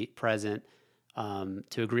to be present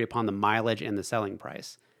to agree upon the mileage and the selling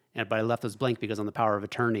price. But I left those blank because on the power of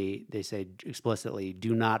attorney, they say explicitly,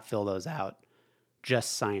 do not fill those out.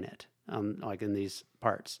 Just sign it, like in these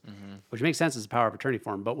parts, which makes sense as a power of attorney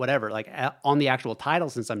form. But whatever, like on the actual title,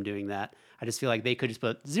 since I'm doing that, I just feel like they could just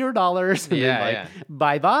put $0 and then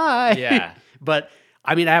bye-bye. Yeah. But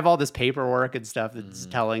I mean, I have all this paperwork and stuff that's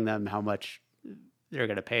telling them how much they're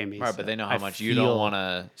going to pay me. Right, so but they know how much you feel- don't want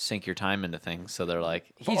to sink your time into things. So they're like,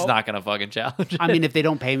 he's not going to fucking challenge it. I mean, if they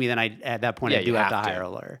don't pay me, then at that point, Yeah, I do you have to have to. hire a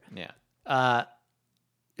lawyer. Yeah.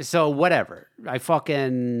 So whatever. I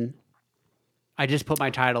just put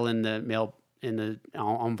my title in the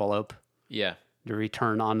envelope, Yeah. the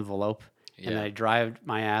return envelope, and Yeah. I drive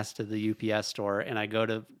my ass to the UPS store and I go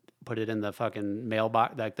to put it in the fucking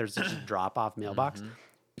mailbox. Like there's this drop off mailbox.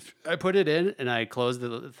 I put it in and I close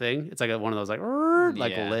the thing. It's like one of those like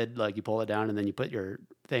Yeah. lid, like you pull it down and then you put your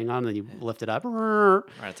thing on and then you lift it up. Right,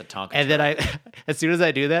 it's a Tonka And then as soon as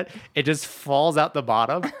I do that, it just falls out the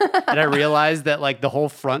bottom. And I realize that like the whole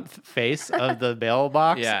front face of the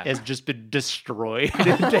mailbox has just been destroyed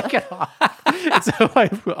and taken off. And so I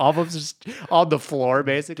almost just on the floor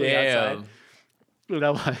basically outside. And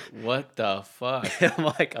I'm like, what the fuck? I'm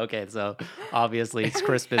like, okay, so obviously it's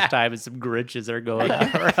Christmas time and some Grinches are going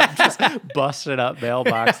out around just busting up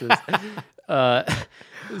mailboxes.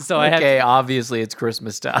 So I have obviously it's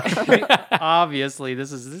Christmas time. obviously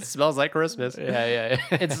this smells like Christmas. yeah.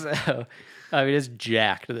 It's I mean it's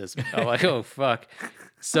jacked this. I'm like, oh fuck.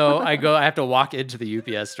 So I have to walk into the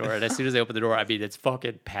UPS store, and as soon as I open the door, I mean it's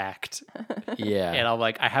fucking packed. Yeah. And I'm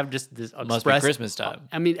like, I have just this Must be Christmas time.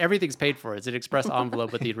 I mean, everything's paid for. It's an express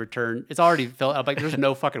envelope with the return. It's already filled. I'm like, there's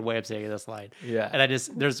no fucking way I'm staying in this line. Yeah. And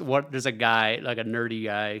there's a guy, like a nerdy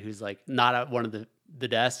guy, who's like not at one of the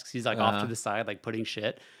desks. He's like off to the side, like putting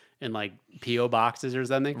shit in like PO boxes or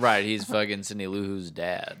something. Right, he's fucking Cindy Lou Who's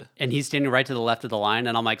dad. And he's standing right to the left of the line,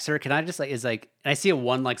 and I'm like, sir, can I just and I see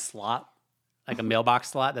one like slot, like a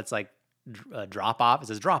mailbox slot that's like drop off. It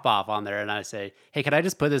says drop off on there, and I say, hey, can I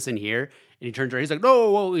just put this in here? And he turns around. He's like,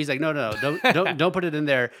 no, whoa. He's like, no, don't put it in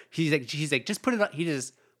there. He's like, just put it. He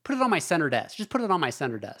just put it on my center desk. Just put it on my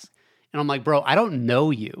center desk. And I'm like, bro, I don't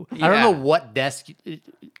know you. I don't know what desk is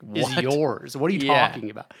yours. What are you talking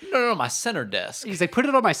about? No, my center desk. He's like, put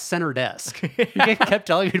it on my center desk. He kept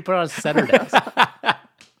telling me to put it on his center desk.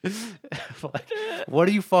 Like, what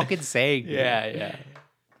are you fucking saying? Man?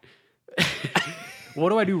 Yeah. What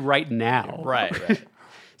do I do right now? Right.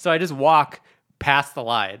 So I just walk past the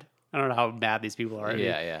line. I don't know how mad these people are at me.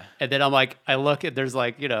 Yeah. And then I'm like, I look at, there's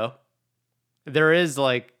like, there is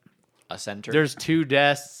like, A center? there's 2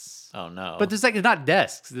 desks. Oh, no. But there's like, it's not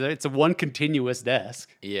desks. It's a one continuous desk.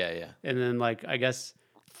 Yeah. And then like, I guess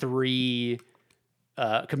 3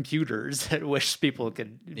 computers at which people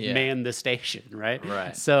could man the station, right?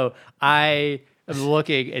 Right. So I am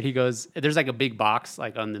looking and he goes, there's like a big box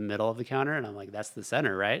like on the middle of the counter. And I'm like, that's the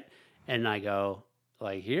center, right? And I go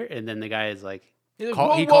like here. And then the guy is like, he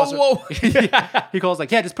calls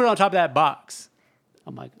like, yeah, just put it on top of that box.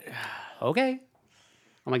 I'm like, okay.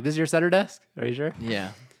 I'm like, this is your center desk? Are you sure?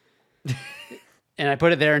 Yeah. And I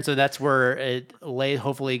put it there, and so that's where it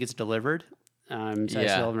hopefully it gets delivered. So I still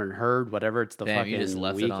haven't heard whatever. It's the Damn, fucking you just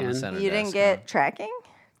left weekend. it on the center You desk. didn't get tracking?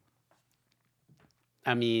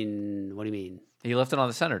 I mean, what do you mean? He left it on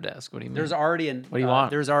the center desk. What do you mean? There's already What do you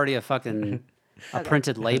want? There's already a fucking a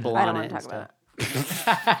printed label I on don't it. want to and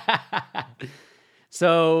talk about stuff.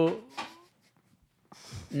 So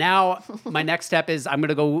now my next step is I'm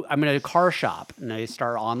gonna car shop, and I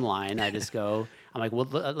start online. I just go. I'm like, well,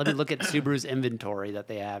 let me look at Subaru's inventory that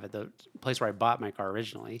they have at the place where I bought my car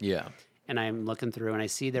originally. Yeah. And I'm looking through, and I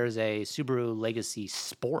see there's a Subaru Legacy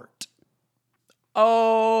Sport.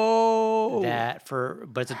 Oh.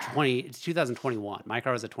 But it's 2021. My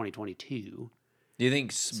car was a 2022. Do you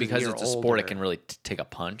think because you're it's a sport, older. it can really take a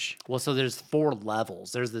punch? Well, so there's 4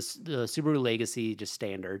 levels. There's the Subaru Legacy, just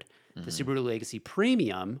standard. The Subaru Legacy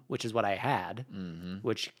Premium, which is what I had,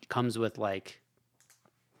 which comes with like,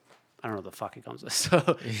 I don't know what the fuck it comes with.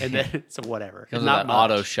 So and then so whatever. Because Not of that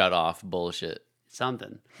much. auto shut off bullshit.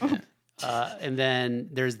 Something. And then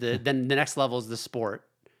there's the next level is the Sport.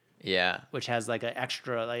 Yeah. which has like an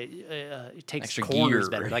extra, it takes Extra corners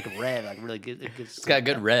gear. better, like rev, like really good. It's got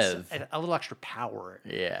good rev. a little extra power.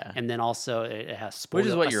 Yeah. And then also it has Which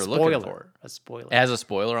is what a you're looking spoiler, for. A spoiler. It has a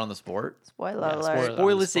spoiler on the Sport. Spoiler Yeah, alert. spoiler.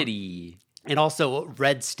 Spoiler City. And also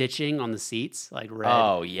red stitching on the seats, like red.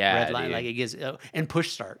 Oh, yeah, red line, dude. like it gives and push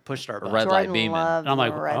start button. Red light Jordan beaming. loved And I'm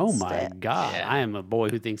like, the red oh my stick. god, Yeah. I am a boy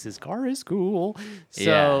who thinks his car is cool.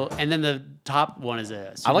 So, and then the top one is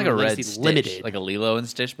a I like a Subaru red Legacy Stitch, limited, like a Lilo and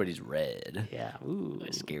Stitch, but he's red. yeah, ooh,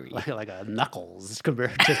 scary. like a Knuckles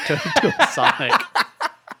compared to a Sonic.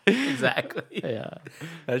 Exactly. Yeah,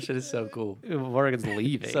 That shit is so cool. Morgan's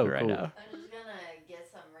leaving So right cool. now. I'm just gonna get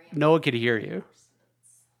some No one can hear you.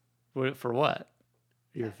 For what?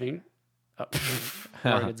 Your thing? Oh.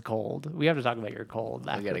 Morgan's cold. We have to talk about your cold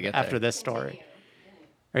gotta get after there. this story.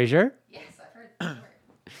 Are you sure? Yes, I've heard the story.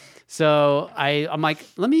 So I'm like,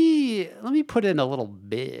 let me put in a little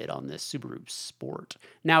bid on this Subaru Sport.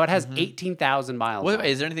 Now it has 18,000 miles. What, on it.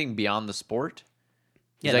 is there anything beyond the Sport?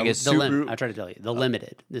 Yeah, Is like a Subaru. I tried to tell you the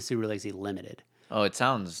limited, the Subaru Legacy Limited, Oh, it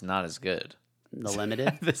sounds not as good. the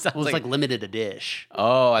limited. This sounds Well, it's like- like limited edition,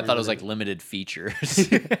 Oh, I thought it was like limited features.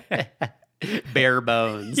 bare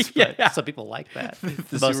bones. Yeah. But some people like that.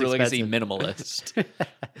 the Most Subaru Legacy expensive. minimalist.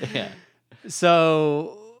 Yeah.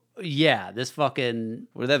 So yeah, this fucking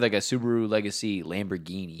What are they like a Subaru Legacy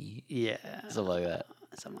Lamborghini? yeah, Stuff like that.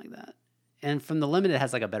 something like that. And from the limited, it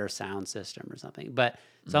has like a better sound system or something. But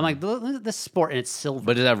so I'm like, the Sport, and it's silver.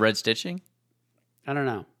 But does it have red stitching? I don't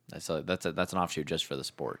know. That's an offshoot just for the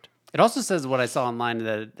Sport. It also says what I saw online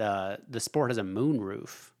that the Sport has a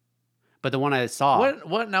moonroof, but the one I saw,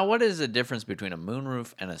 What is the difference between a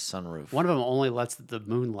moonroof and a sunroof? one of them only lets the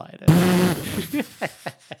moonlight in.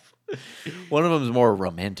 One of them is more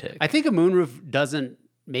romantic. I think a moonroof doesn't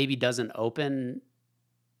open.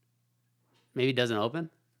 Maybe it doesn't open.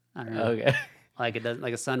 I don't know. Okay. Like it doesn't,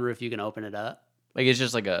 like a sunroof, you can open it up, Like it's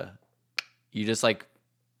just like you just like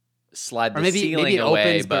slide the or maybe ceiling it away,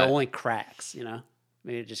 opens, but but it only cracks. You know,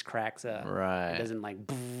 maybe it just cracks up. right. It doesn't like.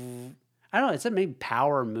 I don't know. It said maybe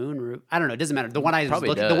power moonroof. I don't know. It doesn't matter. The one I was Probably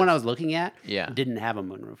looking, the does. one I was looking at, Yeah. didn't have a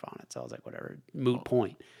moonroof on it. So I was like, whatever, moot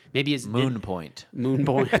point. Maybe it's Moon point. moon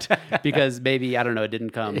point because maybe I don't know. It didn't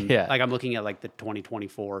come. Yeah. Like I'm looking at like the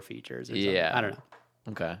 2024 features. Or something. Yeah. I don't know.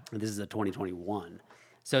 Okay. This is a 2021.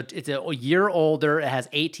 So it's a year older. It has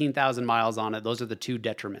 18,000 miles on it. Those are the two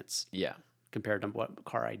detriments Yeah. compared to what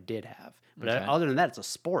car I did have. But Okay. other than that, it's a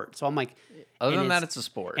Sport. So I'm like, Other and than that, it's a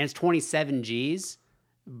Sport. and it's 27 G's,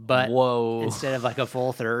 but Whoa. instead of like a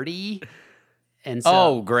full 30. And so,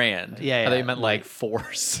 Oh, grand. Yeah, I thought yeah, you meant like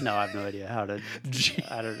force. no, I have no idea how to.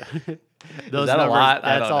 I don't know. Is Those that a numbers, lot?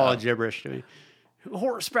 I that's don't all know. gibberish to me.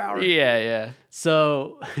 Horsepower. Yeah, yeah.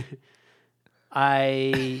 So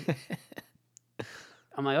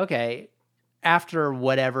I'm like, okay, after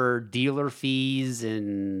whatever dealer fees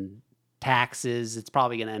and taxes, it's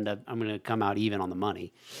probably going to end up, I'm going to come out even on the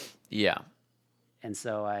money. Yeah. And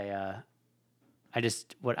so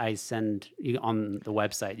what I send you on the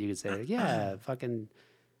website, you can say, yeah, fucking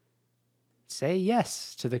say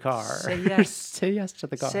yes to the car. Say yes. Say yes to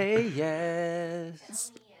the car. Say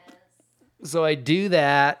yes. So I do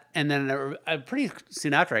that, and then pretty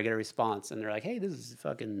soon after I get a response, and they're like, "Hey, this is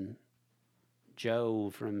fucking Joe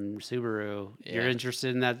from Subaru. You're Yeah.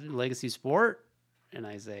 interested in that Legacy Sport?" And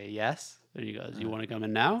I say, "Yes." And he goes, "You want to come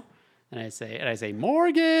in now?" And I say,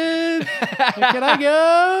 "Morgan, can I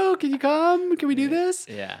go? Can you come? Can we do this?"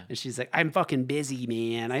 Yeah. And she's like, "I'm fucking busy,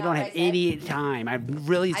 man. I don't what have I said. any time. I'm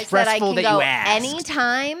really I said I stressful can that go you asked."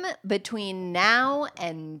 anytime between now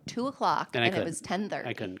and 2:00, And I and it couldn't. was 10:30.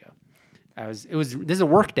 I couldn't go. This is a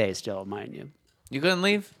work day still, mind you. You couldn't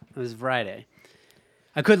leave? It was Friday.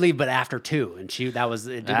 I could leave, but after 2, and it didn't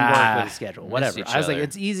work with the schedule. missed Whatever. each I was like, other.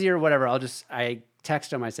 it's easier, whatever. I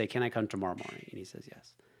text him, I say, can I come tomorrow morning? And he says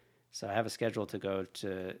yes. So I have a schedule to go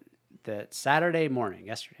to that Saturday morning,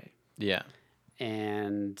 yesterday. Yeah.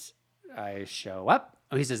 And I show up.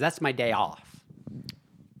 Oh, he says, that's my day off. And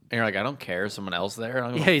you're like, I don't care. Is someone else there? I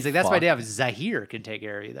don't give Yeah, a he's like, that's my fuck. day off. Zahir could take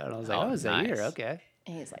care of you, though. And I was like, Oh, oh, Zahir, nice. okay.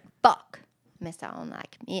 And he's like, fuck, missed out on that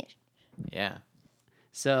commission. Yeah.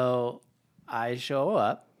 So I show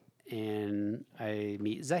up and I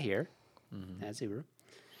meet Zahir at Subaru.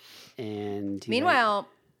 And he's like, Meanwhile,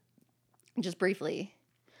 just briefly,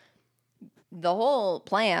 the whole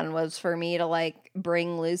plan was for me to like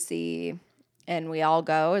bring Lucy and we all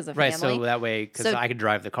go as a right, family. so that way, because So- I could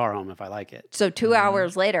drive the car home if I like it. So 2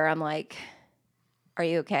 hours later, I'm like, are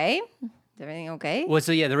you okay? Is everything okay? Well,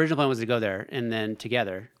 so yeah, the original plan was to go there and then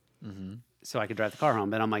together, so I could drive the car home.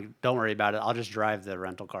 But I'm like, don't worry about it. I'll just drive the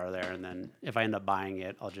rental car there, and then if I end up buying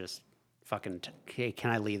it, I'll just fucking, hey, can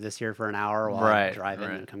I leave this here for an hour while I drive in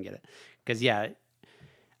and come get it? Because,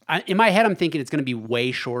 in my head, I'm thinking it's going to be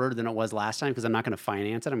way shorter than it was last time because I'm not going to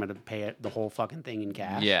finance it. I'm going to pay it, the whole fucking thing in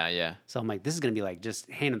cash. Yeah. So I'm like, this is going to be like just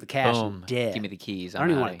hand them the cash and dead. Give me the keys. I don't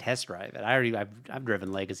even want to test drive it. I've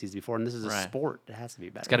driven Legacies before, and this is a sport. It has to be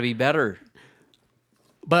better. It's got to be better.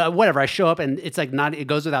 But whatever, I show up and it's like it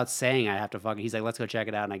goes without saying I have to fucking, he's like, let's go check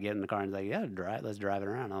it out. And I get in the car and he's like, yeah, let's drive it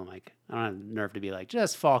around. And I'm like, I don't have the nerve to be like,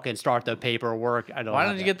 just fucking start the paperwork. Why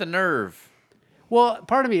don't you get the nerve? Well,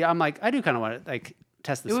 part of me, I'm like, I do kind of want to like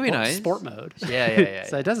test the sport mode. Yeah.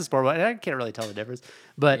 So it does the sport mode. I can't really tell the difference.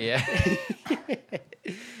 But yeah.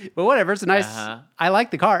 But whatever, it's a nice, I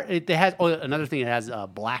like the car. It has, another thing, it has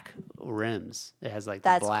black rims. It has like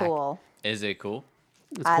That's black. cool. Is it cool?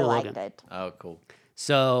 It's I cool liked looking. it. Oh, cool.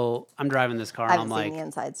 So I'm driving this car I and haven't I'm seen like, the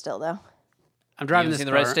inside still though. I'm driving You haven't this seen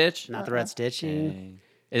the car. red stitch? Not the red stitching.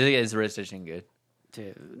 Is the red stitching good?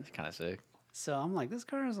 Dude. It's kind of sick. So I'm like, this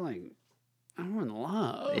car is like, I'm in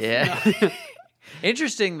love. Yeah.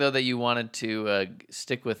 Interesting, though, that you wanted to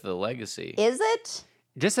stick with the Legacy. Is it?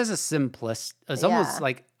 Just as a simplest, it's almost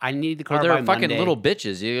like I need the car Well, they're by fucking Monday. little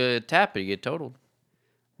bitches. You tap it, you get totaled.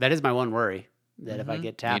 That is my one worry. That if I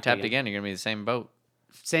get tapped, You tapped again, you're going to be the same boat.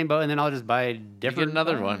 same boat, and then I'll just buy a You different. get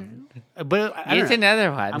another one. But I Get don't know.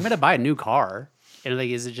 another one. I'm gonna buy a new car, and like,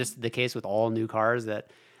 is it just the case with all new cars that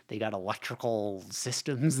they got electrical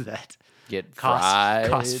systems that get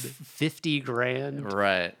cost 50 grand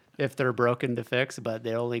Right. if they're broken to fix, but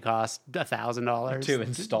they only cost $1,000 To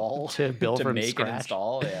install. to build to from make scratch, and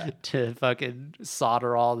install, yeah. to fucking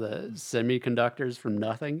solder all the semiconductors from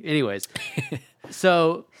nothing. Anyways,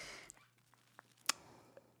 so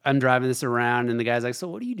I'm driving this around, and the guy's like, "So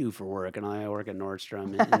what do you do for work?" And I work at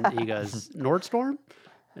Nordstrom, and he goes, "Nordstorm?"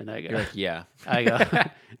 And I go, You're like, yeah. I go,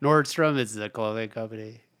 Nordstrom is a clothing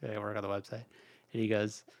company. I work on the website. And he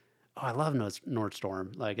goes, "Oh, I love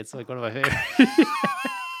Nordstrom. Like, it's like one of my favorites."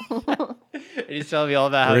 And he's telling me all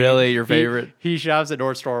about how Really? Your favorite? He shops at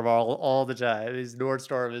Nordstrom all the time.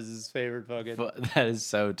 Nordstrom is his favorite fucking. That is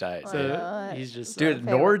so tight. So he's just Dude,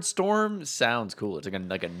 Nordstorm sounds cool. It's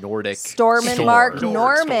like a Nordic Stormin' Mark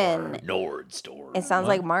Norman. Nordstorm. It sounds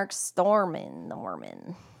like Mark Stormin'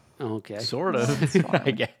 Norman. okay. Sort of,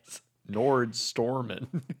 I guess.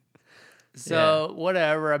 Nordstormin'. So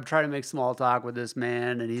whatever, I'm trying to make small talk with this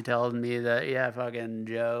man, and he tells me that fucking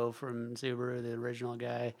Joe from Subaru, the original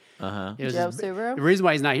guy. Uh-huh. Joe Subaru? The reason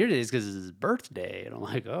why he's not here today is because it's his birthday, and I'm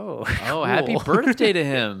like, oh, Oh, happy birthday to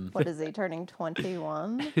him. What is he turning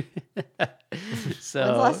 21? So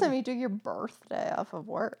When's the last time you took your birthday off of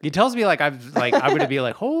work? he tells me like I'm gonna be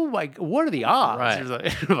like, oh, like what are the odds? Right. He's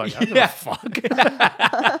like, I'm like, I don't give a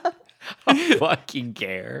fuck. I fucking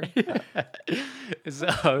care.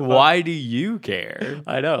 So, Why do you care?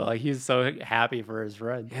 I know, like he's so happy for his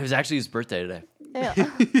friend. It was actually his birthday today. Yeah.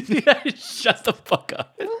 Shut the fuck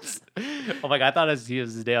up. Oh my god, I thought it was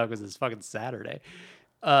his day off because it's fucking Saturday.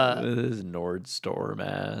 This is Nordstorm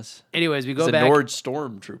ass. Anyways, we He's go a back.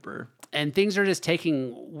 Nordstorm trooper. And things are just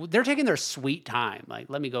they're taking their sweet time. Like,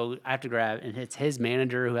 let me go, I have to grab, and it's his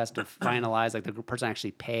manager who has to finalize, like, the person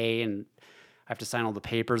actually pay, and I have to sign all the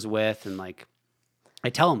papers with, and, like, I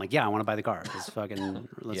tell him, like, yeah, I want to buy the car. Let's fucking,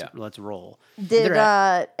 let's roll. Did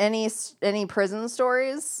any prison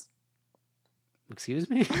stories? Excuse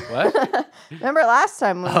me? What? Remember last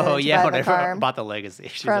time we Oh, went to yeah, buy when the I car bought the Legacy.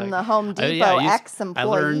 She's from like, the Home "Oh, Depot yeah, ex-employee. I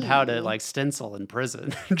learned how to, like, stencil in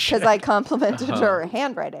prison. Because I complimented her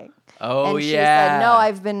handwriting. Oh, and she yeah.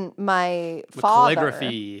 said, no, my father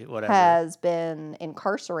calligraphy, whatever. has been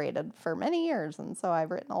incarcerated for many years, and so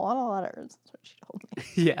I've written a lot of letters. That's what she told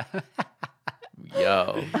me. Yeah.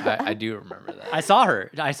 Yo, I do remember that. I saw her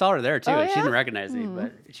there, too. Oh, She yeah? didn't recognize me,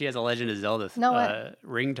 but she has a Legend of Zelda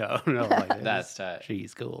ringtone. I'm like, That's tight.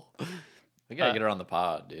 She's cool. We gotta get her on the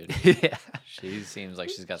pod, dude. Yeah. She seems like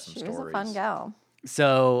she's got some She was stories. a fun gal.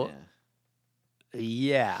 So,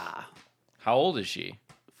 yeah. How old is she?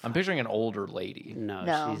 I'm picturing an older lady.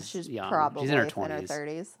 No, she's young. probably She's in her in her 20s.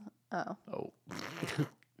 30s. Oh. Oh.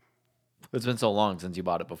 It's been so long since you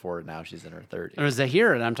bought it before. Now she's in her 30s. There's a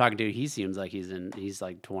hero that I'm talking to. He seems like he's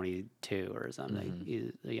like 22 or something.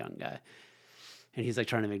 He's a young guy. And he's like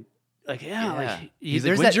trying to make, like, like, He's like,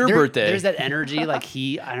 there's when's your birthday? There's that energy. Like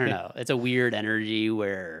I don't know. It's a weird energy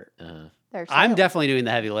where They're I'm chill. definitely doing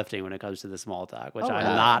the heavy lifting when it comes to the small talk, which I'm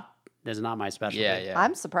wow. not. That's not my specialty. Yeah.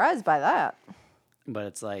 I'm surprised by that. But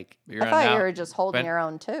it's like, You're I on thought now, you were just holding but- your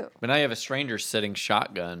own too. But now you have a stranger sitting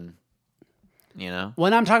shotgun. You know.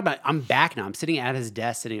 when I'm talking about, I'm back now. I'm sitting at his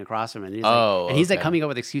desk, sitting across from him, and he's like okay. coming up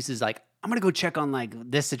with excuses like, I'm gonna go check on like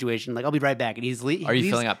this situation. Like, I'll be right back. And Are you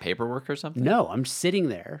filling out paperwork or something? No, I'm sitting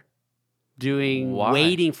there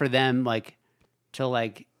waiting for them like to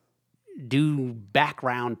like do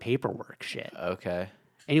background paperwork shit. Okay.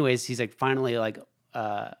 Anyways, he's like finally like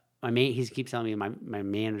he keeps telling me my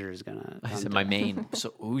manager is gonna. I said my main.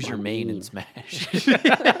 So who's your main in Smash?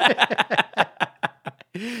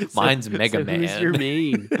 Mine's Mega Man. Who's your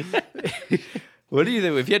main? What do you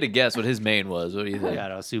think? If you had to guess what his main was, what do you think? I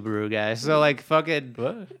don't know, Subaru guy. So like fucking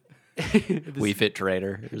What? Wii Fit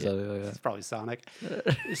Trader or something like that. It's probably Sonic.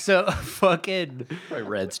 So fucking. Probably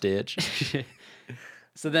Red Stitch.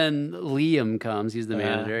 So then Liam comes. He's the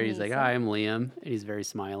manager. He's like, "Hi, I'm Liam," and he's very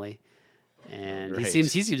smiley. And he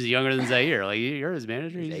seems younger than Zaire. Like, you're his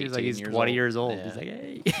manager. He seems like he's 20 years old. Yeah. He's like,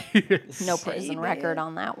 hey. No prison record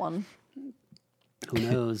on that one. Who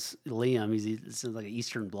knows? Liam, he's like an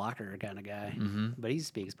Eastern Blocker kind of guy, but he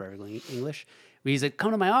speaks perfectly English. But he's like,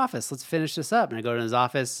 "Come to my office. Let's finish this up." And I go to his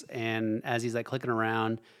office, and as he's like clicking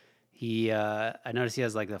around, I notice he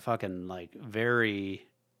has like the fucking like very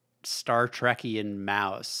Star Trekian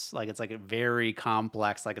mouse. Like it's like a very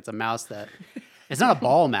complex. Like it's a mouse that it's not a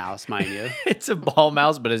ball mouse, mind you. It's a ball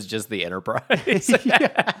mouse, but it's just the Enterprise.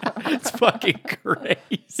 It's fucking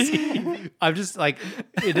crazy. I'm just like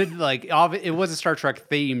it didn't like it wasn't Star Trek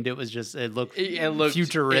themed. It was just it looked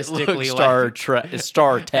futuristically like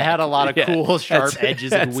Star Tech. It had a lot of cool sharp that's-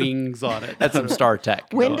 edges and wings on it. That's some Star Tech.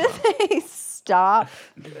 When going did on. they stop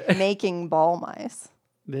making ball mice?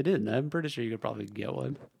 They didn't. I'm pretty sure you could probably get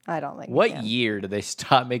one. I don't think. you What can. year did they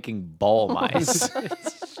stop making ball mice?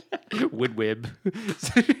 Woodwib.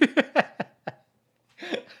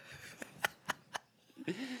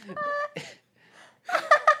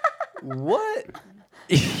 What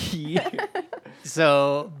year?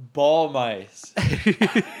 So Ball mice.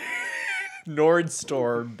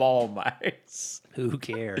 Nordstorm ball mice. who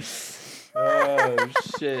cares? Oh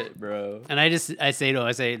shit, bro. And I say to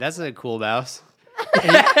him, that's a cool mouse.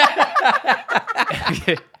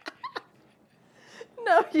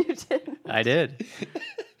 No, you didn't. I did.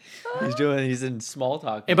 He's in small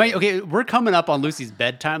talk. Okay, we're coming up on Lucy's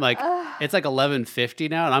bedtime. Like it's like 11:50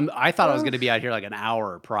 now, and I thought I was gonna be out here like an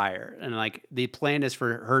hour prior, and like the plan is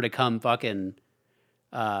for her to come fucking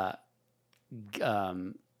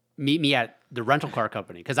meet me at the rental car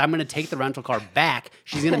company because I'm gonna take the rental car back.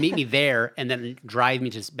 She's gonna meet me there and then drive me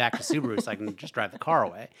just back to Subaru so I can just drive the car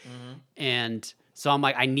away. And so I'm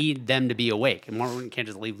like, I need them to be awake, and we can't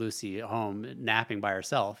just leave Lucy at home napping by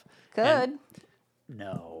herself. Good.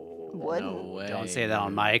 No. Wouldn't. No way. Don't say that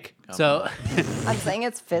on mic. Come So, I'm saying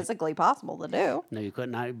it's physically possible to do. no, you could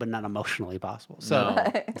not, but not emotionally possible. So,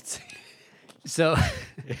 No. so,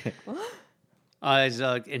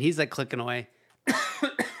 and he's like clicking away.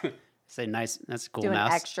 Say, nice, that's a cool Doing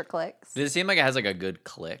mouse. extra clicks. Does it seem like it has like a good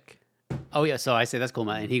click? Oh yeah, so I say that's cool,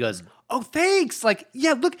 man, and he goes, "Oh, thanks." Like,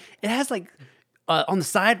 yeah, look, it has like on the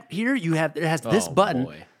side here, it has this Oh, button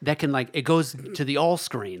boy. that can like it goes to the all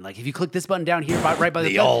screen. Like if you click this button down here, right by the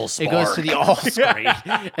button, all it goes to the all screen.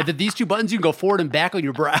 And then these two buttons you can go forward and back on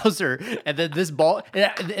your browser. And then this ball,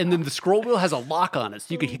 and then the scroll wheel has a lock on it, so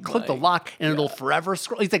you can click the lock and it'll forever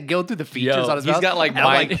scroll. He's like going through the features Yo, on his he's mouse. got, like, And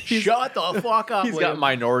I'm mine- shut the fuck up. He's got William.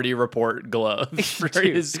 Minority Report gloves for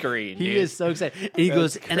Dude, his screen. He dude. is so excited. And he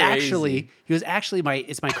goes, That's and crazy. actually,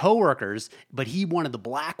 it's my coworker's, but he wanted the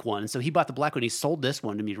black one, so he bought the black one. He sold this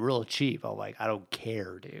one to me real cheap. I'm like, I don't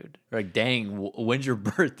care, dude. Like, dang, when's your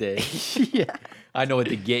birthday? Yeah, I know what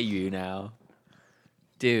to get you now.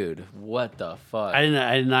 Dude, what the fuck? I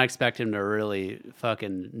did not expect him to really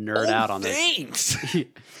fucking nerd out on this. Thanks.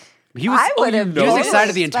 He was, I would have he was totally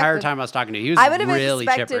excited the entire expected- time I was talking to him. He was I would have really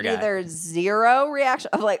chipper expected guy. either zero reaction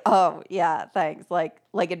of like, oh yeah, thanks, like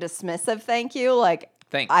a dismissive thank you, like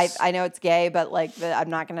Thanks. I know it's gay, but like I'm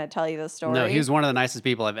not going to tell you the story. No, he was one of the nicest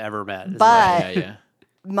people I've ever met. But yeah.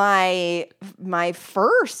 my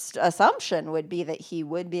first assumption would be that he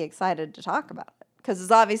would be excited to talk about it because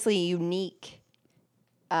it's obviously a unique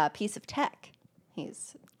piece of tech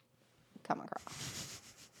he's come across.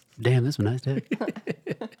 Damn, this was nice day.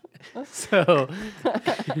 So,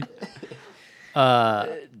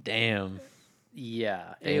 Damn. yeah.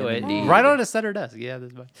 Damn, Anyway, indeed. right on the center desk. Yeah,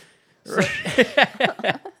 that's fine.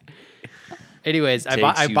 Anyways, I Takes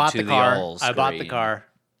bought you the to the car. all I bought the screen. car,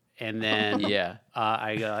 and then Yeah.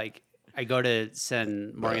 I go to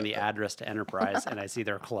send Morgan the address to Enterprise, and I see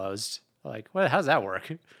they're closed. Like, what? How's that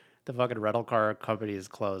work? The fucking rental car company is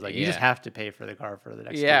closed. Like, you just Yeah. have to pay for the car for the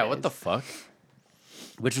next. Yeah, 2 what the days. fuck?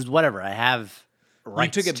 Which is whatever. I have. You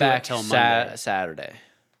Rights took it to back till till Monday. Saturday.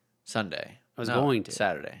 Sunday. I was going to.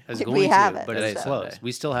 Saturday. I was We going have to, it, but Today's it's closed. Sunday.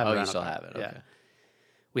 We still have. Oh, a you rental still car. have it. Yeah. Okay.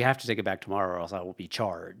 We have to take it back tomorrow, or else I will be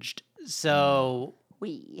charged. So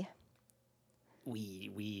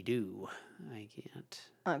We do. I can't.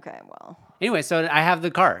 Okay, well, Anyway, so I have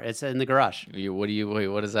the car. It's in the garage.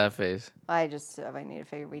 What is that face? we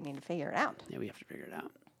need to figure it out. Yeah, we have to figure it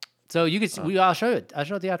out. So you can. I'll show it. I'll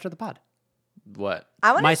show it to you after the pod. What?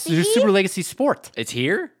 I want My to see. Super Legacy Sport. It's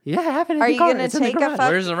here? Yeah, I have it in Are the you car. gonna It's in the take a garage.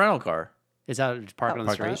 Where's the rental car? It's out parked on the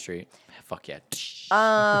Parked on the street. street. Fuck yeah.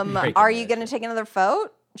 Are Breaking you that gonna take another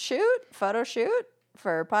photo shoot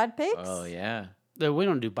for Pod Pics? Oh, yeah. We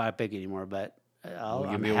don't do bike pick anymore, but We'll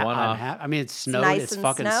give I'm you ha- one I'm off. ha- I mean, it's snowed. nice It's and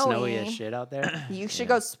fucking snowy as snowy. shit out there. You should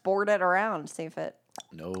go sport it around, see if it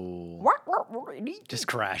No. Just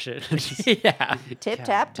crash it. Yeah. tip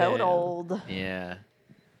tap damn. totaled. Yeah.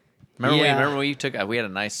 Yeah. Remember we took we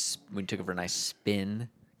took it for a nice spin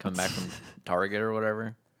coming back from Target or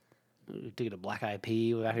whatever. To get a black eye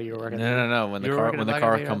pea after you were working. No. When the You were car working when at the Black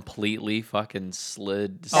car Eyed Peas? completely fucking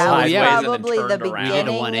slid That sideways was yeah. and probably then the turned around.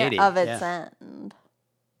 beginning 180, of its yeah. end.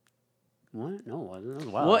 What? No, it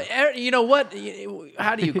wasn't. Wow. Well, you know what?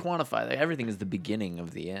 How do you quantify that? Everything is the beginning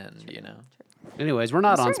of the end, you know. Anyways, we're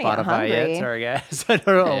not I'm on starting to get Spotify yet. hungry. Sorry, guys. I don't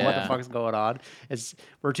know what the Yeah. fuck's going on.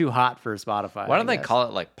 We're too hot for Spotify. Why don't I they guess. call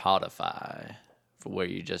it like Podify, for where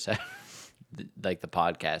you just have like the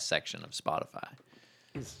podcast section of Spotify?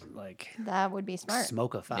 It's like That would be smart.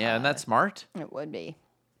 Smokeify? Yeah, and that's smart. It would be.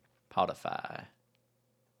 Podify.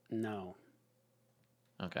 no.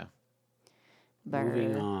 Okay.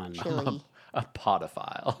 Moving Burr, on. Chili. A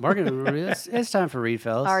podophile. Morgan, it's time for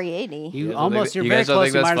refills. R80. You guys don't almost, think- you're you very guys don't close.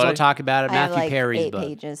 think You that's might as well funny? talk about it. I have Matthew like Perry's 8 book.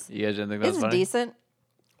 pages. You guys didn't think This that's is funny? decent.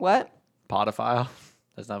 What? Podophile?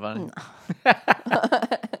 That's not funny?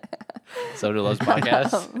 So do loves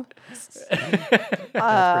podcasts? That's pretty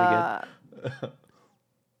good.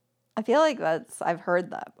 I feel like I've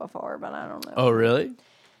heard that before, but I don't know. Oh, really?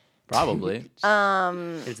 Probably. It's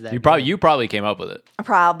that You probably came up with it.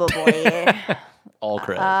 Probably. All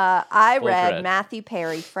credit. I Full read credit. Matthew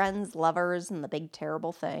Perry, Friends, Lovers, and the Big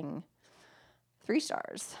Terrible Thing. 3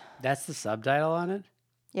 stars. That's the subtitle on it.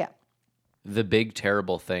 Yeah, The big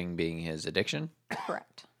terrible thing being his addiction.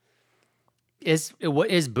 correct. Is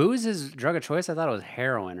booze his drug of choice? I thought it was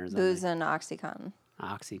heroin or something. Booze and OxyContin.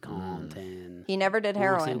 OxyContin. He never did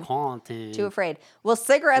heroin. OxyContin. Too afraid. Well,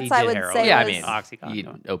 cigarettes, He I did would heroin. say Yeah, I was, mean, OxyContin. he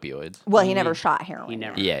opioids. well, he never shot heroin. He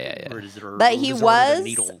never. Yeah. But he was,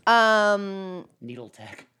 needle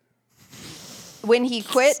tech. when he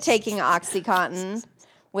quit taking OxyContin,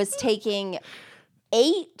 was taking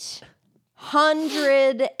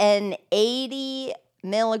 880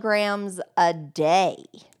 milligrams a day.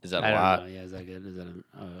 Is that I a don't lot? know. Yeah, is that good? Is that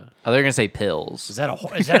Oh, they're going to say pills. is that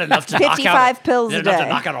enough to knock out? 55 pills is a that enough day. to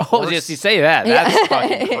knock out a Oh, horse? yes, you say that. That's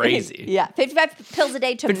fucking crazy. Yeah, 55 pills a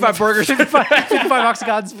day to 55 burgers. 55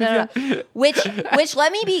 Oxycontins. No. Which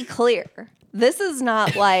let me be clear. This is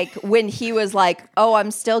not like when he was like, "Oh,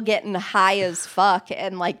 I'm still getting high as fuck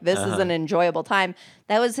and like this is an enjoyable time."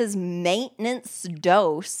 That was his maintenance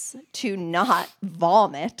dose to not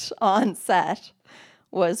vomit on set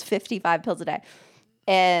was 55 pills a day.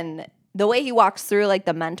 And the way he walks through like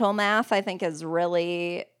the mental math, I think is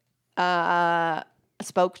really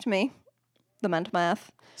spoke to me. The mental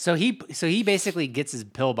math. So he basically gets his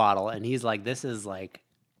pill bottle and he's like, "This is like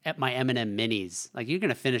at my M&M minis. Like you're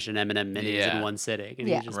gonna finish an M&M minis Yeah. in one sitting, and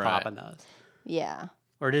Yeah. he's just Right. popping those." Yeah.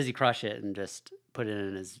 Or does he crush it and just put it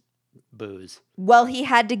in his booze? Well, he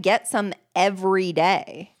had to get some every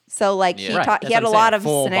day. So like Yeah. he Right, taught, that's he had what a I'm lot saying, of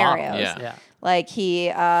full bottle. scenarios. Yeah. Like he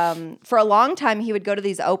for a long time he would go to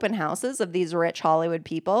these open houses of these rich Hollywood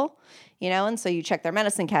people, you know, and so you check their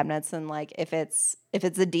medicine cabinets and like if it's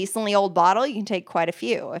a decently old bottle, you can take quite a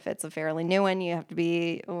few. If it's a fairly new one, you have to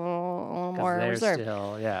be a little 'Cause more they're reserved.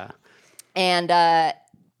 still, yeah. And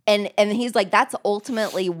he's like that's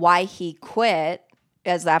ultimately why he quit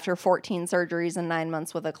as after 14 surgeries and 9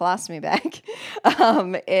 months with a colostomy bag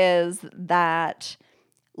is that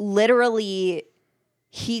literally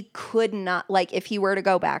he could not, like if he were to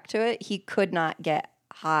go back to it, he could not get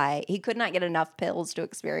high. He could not get enough pills to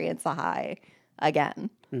experience a high again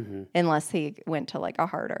unless he went to like a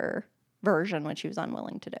harder version, which he was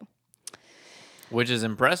unwilling to do. Which is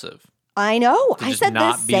impressive. I know. To I just said the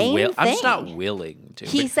not be same thing. I'm just not willing to.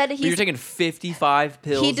 He said but he's- you're taking 55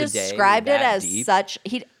 pills He a day. described it that as deep? such.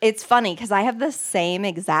 It's funny because I have the same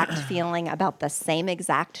exact feeling about the same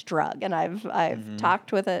exact drug, and I've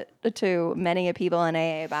talked with it to many people in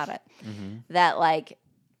AA about it. That like,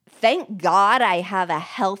 thank God I have a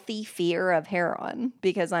healthy fear of heroin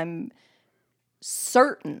because I'm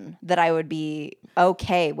certain that I would be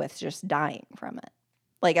okay with just dying from it.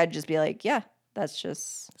 Like I'd just be like, yeah, that's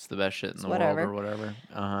just. It's the best shit in the whatever. world or whatever.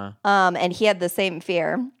 Uh-huh. And he had the same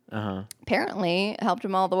fear. Uh-huh. Apparently, it helped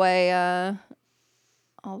him all the way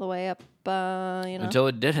all the way up, Until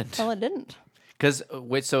it didn't. Until it didn't. Because,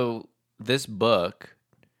 wait, so this book,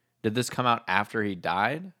 did this come out after he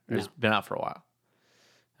died? Or It's been out for a while.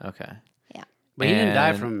 Okay. Yeah. But he didn't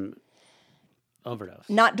die from overdose.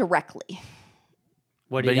 Not directly.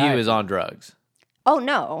 What But he he was on drugs. Oh,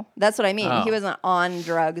 no. That's what I mean. Oh. He wasn't on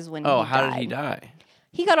drugs when he died. Oh, how did he die?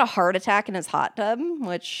 He got a heart attack in his hot tub,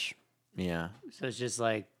 which... Yeah. So it's just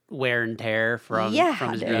like wear and tear from his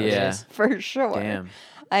drug Yeah. use. For sure. Damn.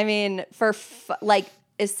 I mean, for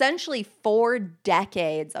essentially 4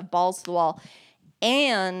 decades of balls to the wall.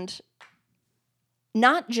 And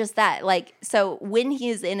not just that, so when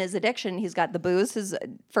he's in his addiction, he's got the booze, his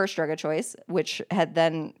first drug of choice, which had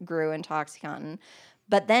then grew into OxyContin.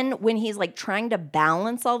 But then when he's trying to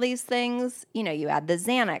balance all these things, you add the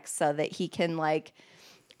Xanax so that he can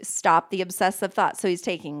stop the obsessive thoughts. So he's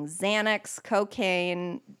taking Xanax,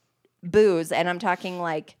 cocaine, booze, and I'm talking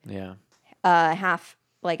a half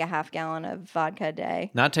gallon of vodka a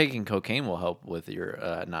day. Not taking cocaine will help with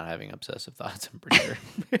your not having obsessive thoughts, I'm pretty sure.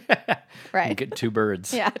 Right. Get 2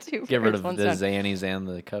 birds. Yeah, 2 Get rid birds, of one the stone. Xannies and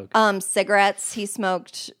the coke. Cigarettes. He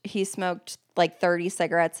smoked 30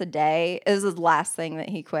 cigarettes a day. It was his last thing that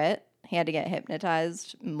he quit. He had to get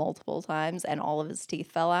hypnotized multiple times, and all of his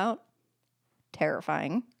teeth fell out.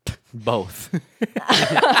 Terrifying. Both.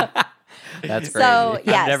 That's crazy. So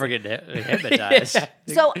yes. I'm never getting hypnotized.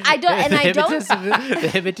 So I don't, and I don't. The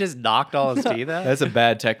hypnotist knocked all his teeth out. That's a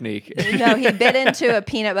bad technique. No, he bit into a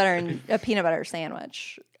peanut butter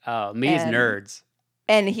sandwich, Oh, me's nerds.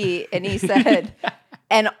 and he said,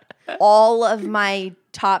 and all of my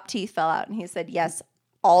top teeth fell out, and he said, yes,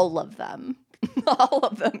 all of them. All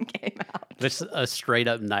of them came out. That's a straight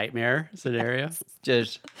up nightmare scenario.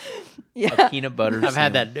 Just Yeah. a peanut butter I've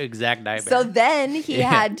had sandwich. that exact nightmare. So then he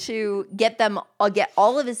had to get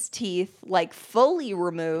all of his teeth fully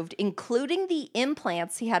removed, including the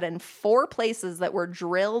implants he had in 4 places that were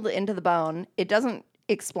drilled into the bone. It doesn't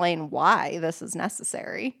explain why this is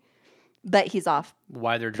necessary, but he's off.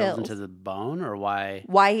 Why they're drilled pills. into the bone, or why?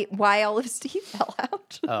 Why all of his teeth fell out?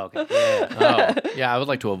 Oh, okay. Yeah. Oh, yeah, I would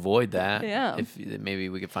like to avoid that. Yeah. If maybe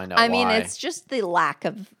we could find out I mean, why. it's just the lack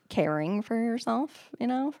of caring for yourself,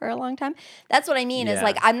 for a long time. That's what I mean. Is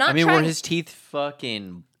Yeah. I'm not. I mean, trying, were his teeth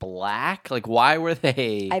fucking black? Why were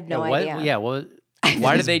they? I have no what, idea. Yeah. Well,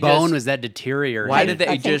 Why did his they bone just was that deteriorating? Why did they I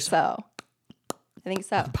think just so. I think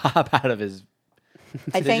so. pop out of his?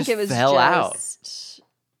 I They think just it was fell out.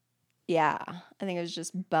 Yeah, I think it was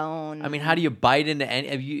just bone. I mean, how do you bite into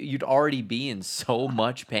any? You'd already be in so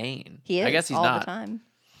much pain. He is I guess he's all not. the time.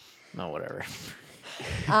 No, whatever.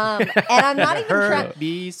 And I'm not even trying.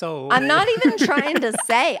 Be so. I'm not even trying to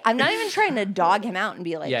say. I'm not even trying to dog him out and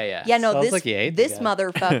be like, Yeah. no, Sounds this like you hate the this guy."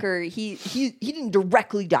 motherfucker. He didn't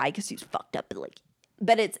directly die because he was fucked up,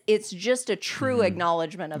 but it's just a true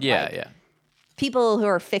acknowledgement of Yeah. people who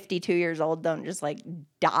are 52 years old don't just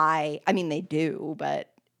die. I mean, they do, but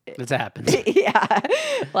It's happened. yeah,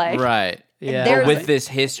 Right. Yeah. There's- But with this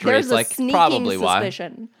history, there's it's a like sneaking probably why.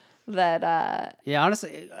 suspicion that Yeah,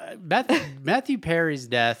 honestly, Matthew Perry's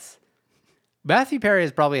death. Matthew Perry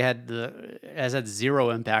has probably had zero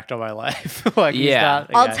impact on my life. He's Yeah. not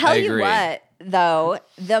a I'll guy- tell you agree. what, though,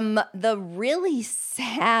 the really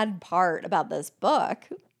sad part about this book,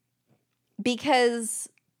 because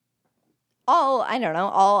all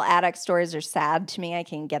addict stories are sad to me. I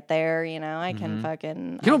can get there, I can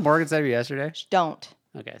fucking. You know what Morgan said to me yesterday? Don't.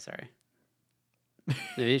 Okay, sorry.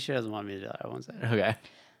 If she doesn't want me to, I won't say it. Okay.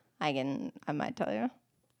 I might tell you.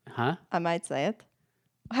 Huh? I might say it.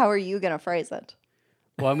 How are you gonna phrase it?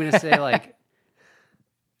 Well, I'm gonna say what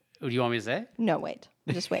do you want me to say? No, wait.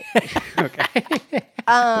 Just wait. Okay.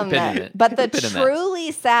 Pin in it. But the Pin in that.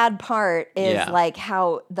 truly sad part is Yeah.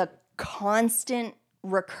 how the constant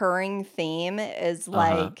recurring theme is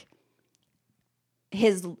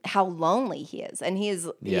how lonely he is. And he's,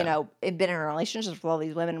 Yeah. been in a relationship with all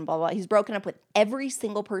these women and blah, blah. He's broken up with every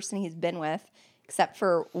single person he's been with except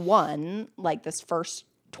for one, this first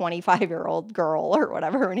 25-year-old girl or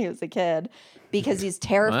whatever when he was a kid, because he's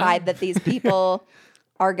terrified that these people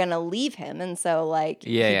are going to leave him. And so,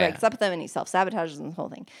 he breaks up with them and he self-sabotages and the whole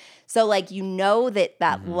thing. So,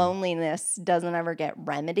 that loneliness doesn't ever get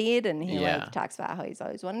remedied. And he, talks about how he's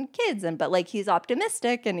always wanted kids. But he's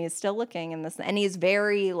optimistic and he's still looking and he's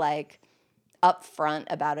very, upfront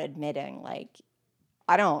about admitting,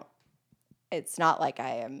 it's not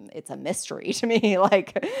it's a mystery to me,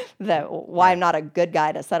 why I'm not a good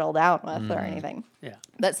guy to settle down with or anything. Yeah.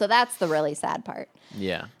 But so that's the really sad part.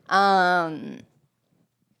 Yeah.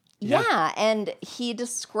 Yeah, and he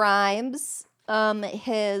describes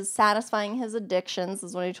his satisfying his addictions,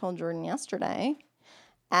 is what I told Jordan yesterday,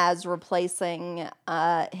 as replacing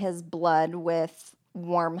his blood with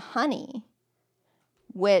warm honey,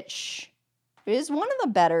 which is one of the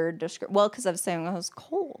better well, because I was saying I was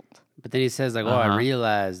cold. But then he says, like, I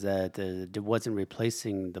realized that it wasn't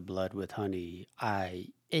replacing the blood with honey. I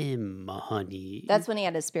am honey. That's when he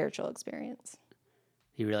had his spiritual experience.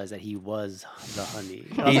 He realized that he was the honey.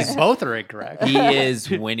 I was like, both are incorrect. He is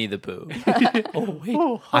Winnie the Pooh.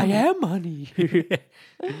 I am honey.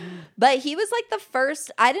 But he was like the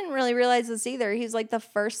first, I didn't really realize this either. He's like the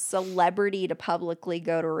first celebrity to publicly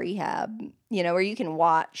go to rehab, where you can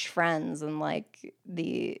watch Friends and like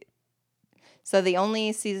so the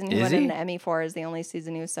only season he won an Emmy for is the only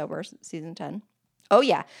season he was sober, season 10. Oh,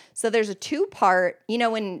 yeah. So there's a 2-part,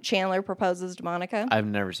 when Chandler proposes to Monica? I've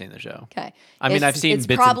never seen the show. Okay. I mean, I've seen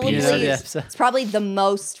bits and pieces. It's probably the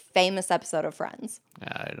most famous episode of Friends.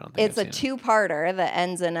 I don't think it's a 2-parter that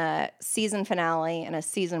ends in a season finale and a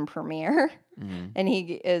season premiere. Mm-hmm. And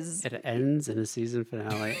it ends in a season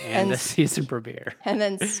finale and a season premiere. And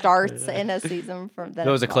then starts in a season from that. So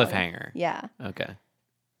it was a cliffhanger. Yeah. Okay.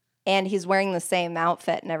 And he's wearing the same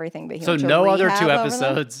outfit and everything, but he so went to no other rehab 2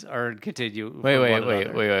 episodes are continue.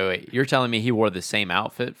 Wait. You're telling me he wore the same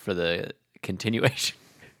outfit for the continuation?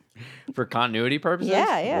 For continuity purposes?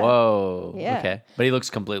 Yeah. Whoa. Yeah. Okay. But he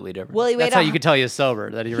looks completely different. Well, that's how you could tell he was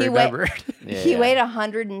sober, that he remembered. He weighed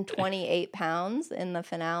 128 pounds in the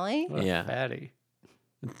finale. What a fatty.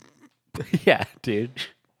 Yeah, dude.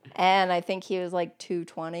 And I think he was like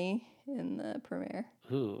 220 in the premiere.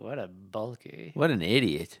 Ooh, what a bulky. What an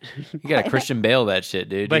idiot. You got to Christian Bale that shit,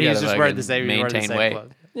 dude. But he's he's just wearing the same weight.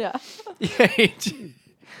 Yeah.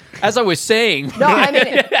 As I was saying. No, I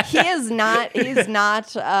mean,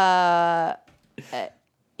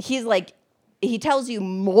 he's like, he tells you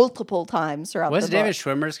multiple times throughout What's the book. David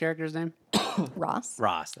Schwimmer's character's name? Ross.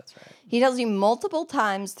 Ross, that's right. He tells you multiple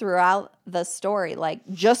times throughout the story, like,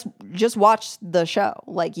 just watch the show.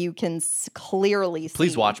 Like, you can clearly see.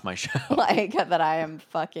 Please watch my show. Like, that I am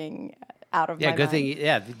fucking out of my good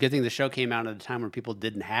mind. good thing the show came out at a time where people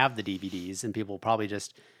didn't have the DVDs and people probably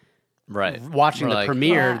just We're watching the like,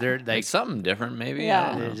 premiere. They're like, like something different, maybe. Yeah.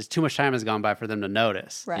 I don't know. just too much time has gone by for them to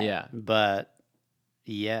notice. Right. Yeah. But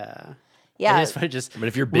yeah. Yeah. It is funny, just, But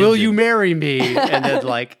if you're will binging- you marry me? And then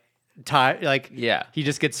Yeah. he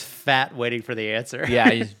just gets fat waiting for the answer.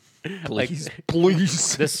 Yeah. Please.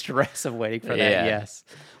 Please. The stress of waiting for that. Yeah. Yes.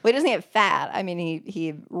 Well, he doesn't get fat. I mean,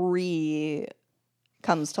 he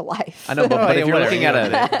comes to life. I know, but if you're whatever. looking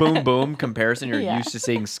at a boom boom comparison, you're Yeah. used to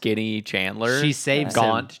seeing skinny Chandler. She saves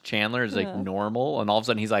gaunt Chandler is like normal, and all of a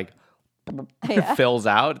sudden he's like Yeah. fills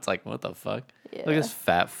out. It's like, what the fuck? Look at this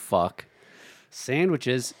fat fuck.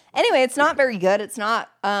 Sandwiches. Anyway, it's not very good. It's not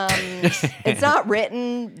it's not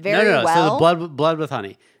written very No. well. So the blood with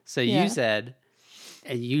honey. So Yeah. you said,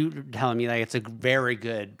 and you telling me like it's a very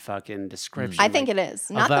good fucking description. I think it is.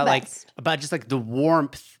 Not the about best. about just like the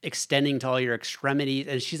warmth extending to all your extremities,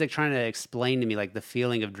 and she's like trying to explain to me like the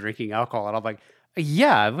feeling of drinking alcohol, and I'm like,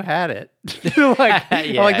 yeah, I've had it. I'm like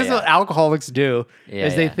this is what alcoholics do,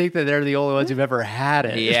 is they think that they're the only ones who've ever had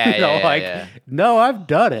it. No, I've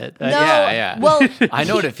done it. No, yeah. Well, I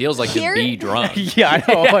know what it feels like to be drunk. Yeah,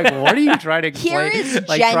 I know. I'm like, what are you trying to here explain? is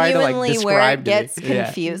Like, trying to, like, genuinely where describe it to me.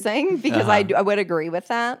 gets confusing because I would agree with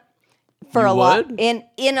that for You a lot would?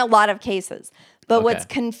 in a lot of cases. But what's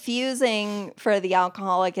Okay. confusing for the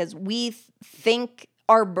alcoholic is we think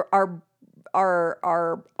our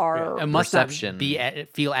It must perception. not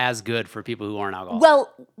feel as good for people who aren't alcoholics.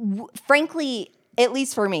 well, frankly, at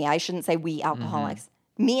least for me, I shouldn't say we alcoholics.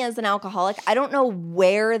 Me as an alcoholic, I don't know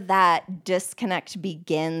where that disconnect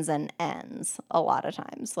begins and ends a lot of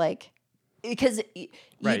times. Like, because you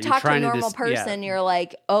Right, you're talk to a trying to normal person, you're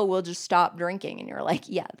like, oh, we'll just stop drinking. And you're like,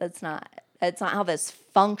 yeah, that's not how this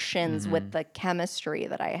functions with the chemistry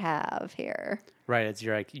that I have here. Right,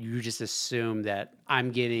 you just assume that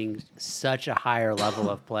I'm getting such a higher level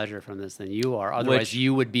of pleasure from this than you are. Otherwise,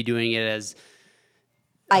 you would be doing it as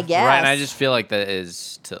I guess. Right, and I just feel like that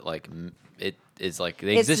is to like it is like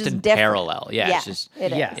they It's exist just in different. parallel. Yeah, it's just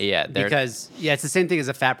it is. yeah, they're- because it's the same thing as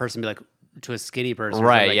a fat person be like to a skinny person,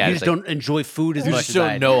 Right, like, yeah, you it's just like- don't enjoy food as You much just as don't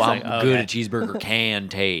I know do. how It's like, good okay. a cheeseburger can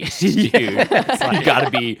taste, dude.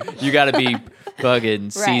 You gotta be fucking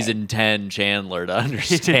season 10 Chandler to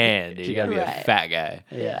understand. Dude. You gotta be a Right. fat guy.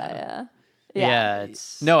 Yeah,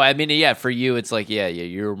 it's No, I mean, for you, it's like,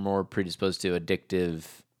 you're more predisposed to addictive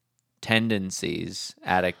tendencies,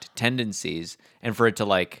 addict tendencies, and for it to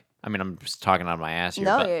like, I mean, I'm just talking out of my ass here,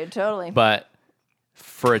 No, you're totally. but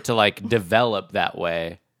for it to like develop that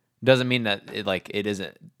way doesn't mean that it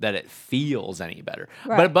isn't that it feels any better.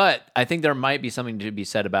 Right. But I think there might be something to be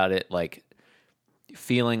said about it, like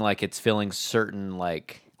feeling like it's filling certain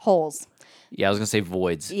like Holes. Yeah, I was gonna say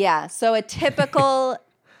voids. Yeah. So a typical,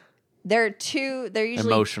 they're usually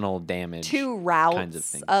Emotional damage. two kinds routes of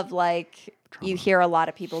things. of like, you hear a lot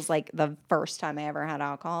of people's like the first time I ever had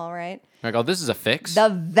alcohol, right? Like, oh, this is a fix. The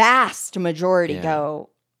vast majority Yeah. go,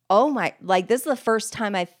 oh my, like this is the first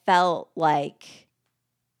time I felt like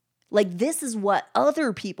this is what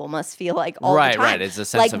other people must feel like all the time. Right. It's a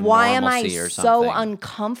sense like, of why am I normalcy or so something.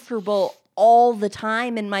 uncomfortable all the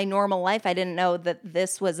time in my normal life? I didn't know that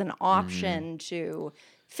this was an option to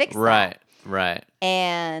fix that. Right.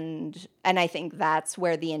 And I think that's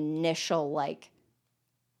where the initial like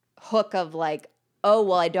hook of like, oh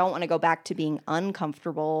well, I don't want to go back to being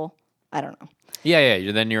uncomfortable. I don't know.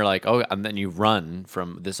 Yeah. Then you're like, oh, and then you run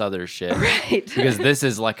from this other shit. Right. Because this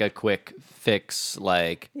is like a quick fix,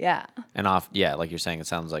 like, Yeah. and like you're saying, it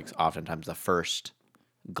sounds like oftentimes the first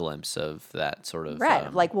glimpse of that sort of.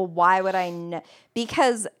 Right. Like, well, why would I know?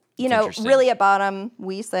 Because, you know, interesting. really at bottom,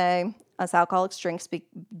 we say us alcoholics drink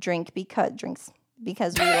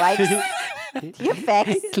because we like the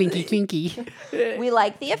effects. Clinky, clinky. We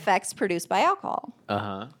like the effects produced by alcohol.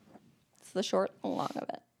 Uh-huh. It's the short and long of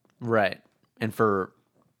it. Right. And for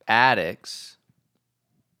addicts,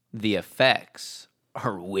 the effects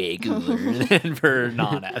are way cooler than for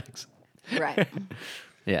non-addicts. Right.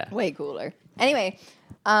 Yeah. Way cooler. Anyway,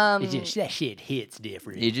 That shit hits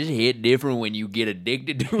different. It just hit different when you get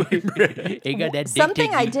addicted to it. It got that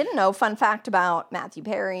something I didn't know, fun fact about Matthew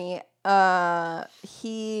Perry,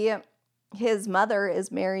 his mother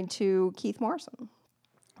is married to Keith Morrison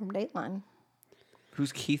from Dateline.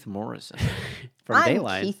 Who's Keith Morrison? from I'm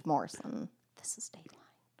Dayline. Keith Morrison. This is Dateline.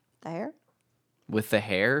 There. With the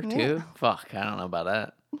hair, too? Yeah. Fuck, I don't know about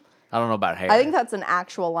that. I don't know about hair. I think that's an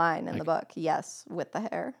actual line in the book. Yes, with the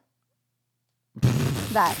hair.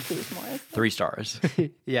 That Keith Morrison. 3 stars.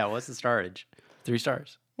 Yeah, what's the starage? 3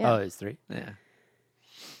 stars. Yeah. Oh, it's 3. Yeah.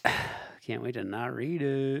 Can't wait to not read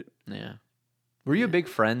it. Yeah. Were you a big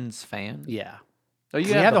Friends fan? Yeah. Oh, you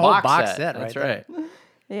We have have the the whole box box set. set That's right right.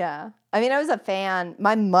 Yeah. I mean, I was a fan.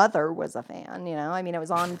 My mother was a fan, you know? I mean, it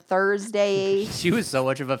was on Thursday. She was so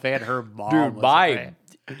much of a fan. Her mom Dude, was a fan.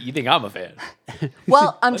 you think I'm a fan?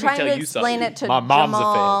 Well, I'm Let me trying tell to you explain something. it to My mom's a fan.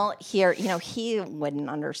 Jamal here. You know, he wouldn't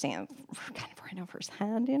understand kind of right over his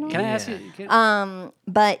head, you know? Can I ask you?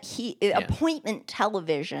 But appointment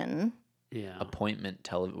television. Yeah. Appointment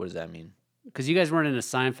television. What does that mean? Because you guys weren't into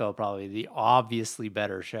Seinfeld, probably the obviously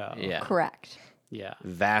better show. Yeah. Correct. Yeah.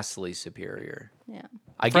 Vastly superior. Yeah.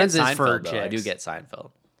 I Friends get is for Seinfeld, though. I do chicks. get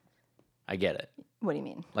Seinfeld. I get it. What do you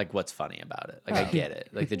mean? Like, what's funny about it? Like, I get it.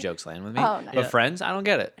 Like, the jokes land with me. Oh, nice. But Friends, I don't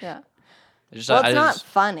get it. Yeah. I just, Well, it's I not just-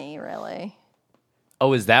 funny, really.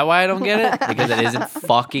 Oh, is that why I don't get it? Because it isn't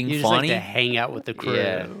fucking You just funny? like to hang out with the crew.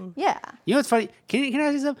 Yeah. Yeah. You know what's funny? Can I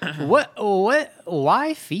ask you something?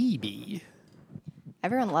 Why Phoebe?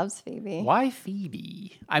 Everyone loves Phoebe. Why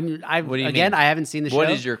Phoebe? What do you again, mean? I haven't seen the show. What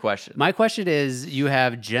is your question? My question is, you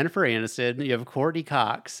have Jennifer Aniston, you have Courtney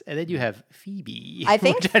Cox, and then you have Phoebe. I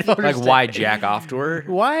think which I don't Like, understand. why jack off to her?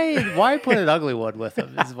 Why put an ugly one with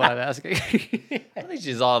him? Is what I'm asking. I don't think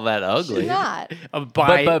she's all that ugly. She's not.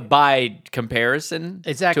 But by comparison,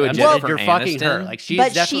 exactly. to a I'm Jennifer you're fucking her. Aniston, Like she's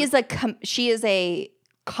But definitely, she is a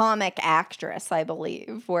comic actress, I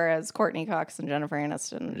believe, whereas Courtney Cox and Jennifer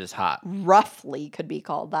Aniston just hot. roughly could be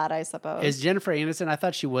called that, I suppose. is Jennifer Aniston. I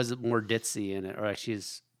thought she was more ditzy in it, or like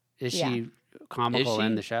is Yeah. she comical Is she?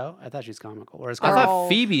 in the show? I thought she's comical. Whereas I Girl. thought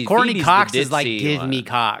Phoebe's Courtney Cox the is like ditzy give one. me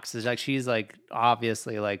Cox. It's like she's like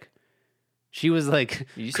obviously like she was like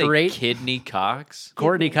Did you say great. kidney Cox?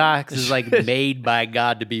 Courtney Cox is like made by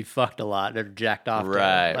God to be fucked a lot and jacked off.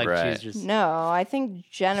 Right, to. Like right. she's just No, I think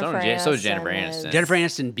Jennifer Aniston. So is Jennifer is- Aniston. Jennifer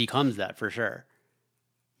Aniston becomes that for sure.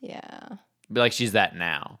 Yeah, Be like she's that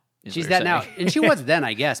now. is She's what you're that now, saying. and she was then,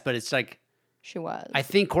 I guess. But it's like she was. I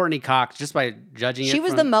think Courtney Cox, just by judging it, She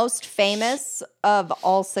was the most famous of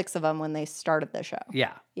all 6 of them when they started the show.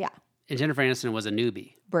 yeah. Yeah, And Jennifer Aniston was a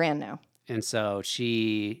newbie, brand new. and so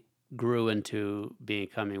she grew into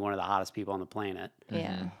becoming one of the hottest people on the planet.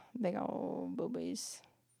 Yeah, big old boobies.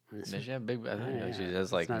 Does she have big? I think Yeah, she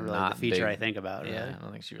has like it's not really not the feature big, I think about. Yeah, Really. I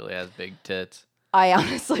don't think she really has big tits. I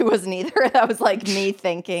honestly wasn't either. That was like me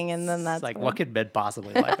thinking, and then that's It's like, what could Ben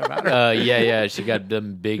possibly like about her? Yeah, she got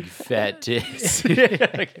them big fat tits.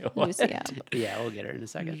 Lucy up. Yeah, we'll get her in a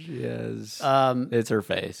second. Yes, Um, it's her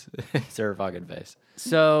face. It's her fucking face.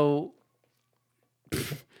 so,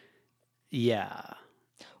 yeah.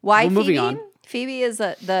 Why Well, moving Phoebe? on. Phoebe is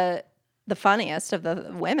the funniest of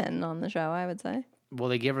the women on the show, I would say. Well,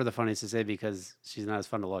 they give her the funniest to say because she's not as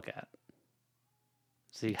fun to look at.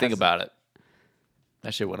 So you Think has- about it.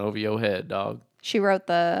 That shit went over your head, dog. She wrote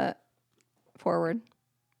the forward.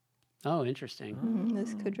 Oh, interesting.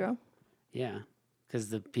 This Kudrow. Yeah, because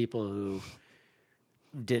the people who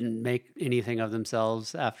didn't make anything of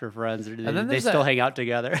themselves after Friends, they still hang out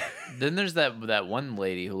together. Then there's that one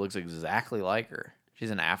lady who looks exactly like her. She's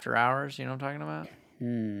in After Hours. You know what I'm talking about?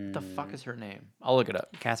 What the fuck is her name? I'll look it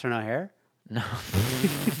up. Catherine O'Hare? No.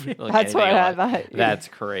 That's what I thought. That's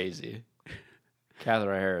crazy. Catherine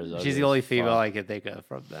O'Hare is ugly She's the as only female fuck. I could think of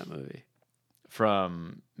from that movie.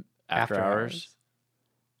 From After Hours.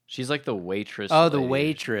 She's like the waitress. Oh, the lady.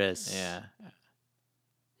 waitress. Yeah.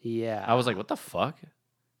 Yeah. I was like, what the fuck?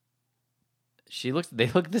 They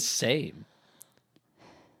look the same.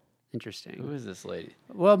 Interesting. Who is this lady?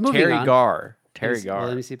 Well, moving Terry on. Garr. Let Terry me see- Garr.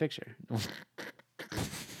 Let me see a picture.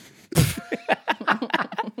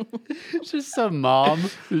 It's just some mom.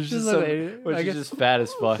 She's Just just, like- I she's guess just fat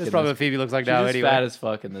as fuck. That's in probably this- what Phoebe looks like she's now just anyway. fat as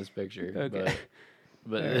fuck in this picture. Okay.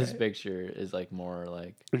 But this picture is like more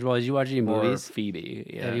like Well, did you watch any more movies?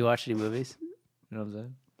 Phoebe. Yeah. Have you watched any movies? You know what I'm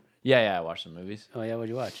saying? Yeah, I watched some movies. Oh, yeah. What'd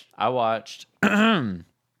you watch? I watched The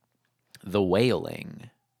Wailing.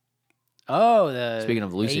 Oh, the Speaking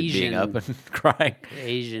of Lucy Asian, being up and crying.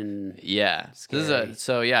 Asian. Yeah.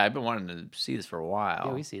 Scary. I've been wanting to see this for a while.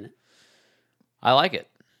 Yeah, we've seen it. I like it.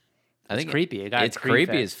 I It's think creepy. It got it's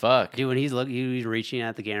creepy as fuck. Dude, when he's reaching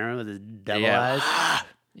at the camera with his devil Yeah. eyes.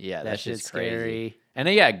 Yeah, That that shit's shit's crazy. scary. And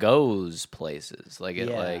it goes places. Like it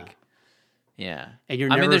Yeah. yeah. And you're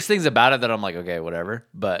I mean, never- there's things about it that I'm like, okay, whatever.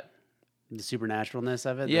 But The supernaturalness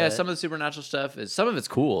of it. yeah, the- some of the supernatural stuff some of it's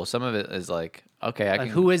cool. Some of it is like, okay, I like can.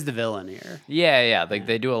 who is the villain here? Yeah. Like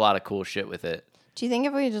they do a lot of cool shit with it. Do you think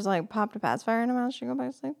if we just like popped a pacifier in our mouth, she'd go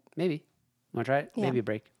back to sleep? Maybe. Want to try it? Yeah. Maybe a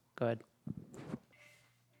break. Go ahead.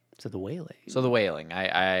 So the Wailing. So The Wailing,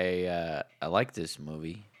 I like this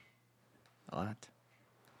movie a lot.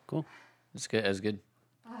 Cool. It's good. It's good.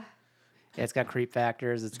 Yeah, it's got creep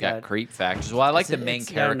factors. It's got creep factors. Well, I like the main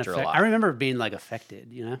it's got an character a effect- lot. I remember being like affected,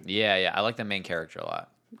 you know? Yeah. I like the main character a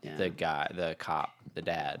lot. Yeah. The guy, the cop, the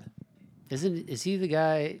dad. Is he the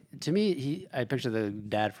guy? To me, I picture the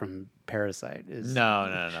dad from Parasite.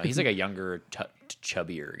 No. He's like a younger,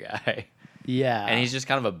 chubbier guy. Yeah. And he's just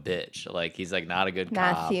kind of a bitch. Like he's like not a good cop.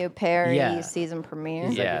 Matthew Perry Yeah. season premiere.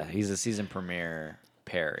 Yeah, he's a season premiere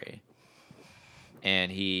Perry.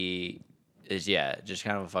 And he is just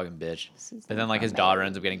kind of a fucking bitch. But then like his daughter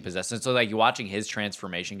ends up getting possessed. And so like you're watching his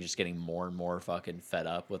transformation just getting more and more fucking fed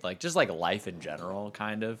up with like just like life in general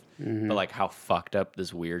kind of. But like how fucked up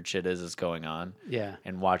this weird shit is going on. Yeah.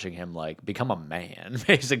 And watching him like become a man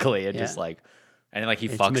basically and just Yeah. like and like he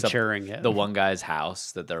It's fucks maturing up him. the one guy's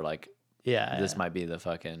house that they're like Yeah. this might be the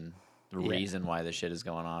fucking reason why this shit is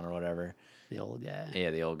going on or whatever. the old guy.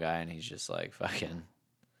 Yeah, the old guy, and he's just like fucking.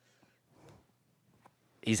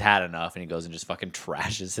 He's had enough, and he goes and just fucking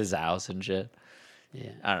trashes his house and shit.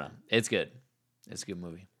 Yeah. I don't know. It's good. It's a good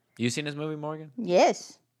movie. You seen this movie, Morgan?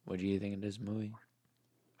 Yes. What do you think of this movie?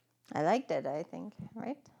 I liked it, I think,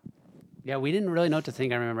 right? Yeah, we didn't really know what to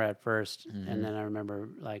think. I remember at 1st, and then I remember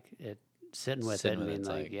like it sitting with Sitting it and with being it's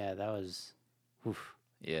like, like- yeah, that was. Oof.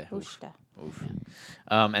 Yeah. Oof. Ooshta. Oof.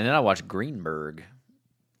 And then I watched Greenberg.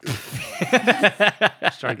 Start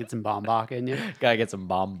to get some Bombach in you. Gotta get some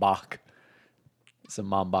Bombach. Some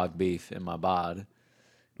Bombach beef in my bod.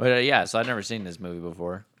 But yeah, so I'd never seen this movie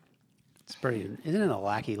before. It's pretty. Isn't it a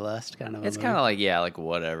lackey lust kind of? It's kind of like, like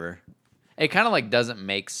whatever. It kind of like doesn't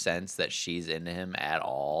make sense that she's into him at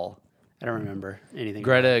all. I don't remember anything.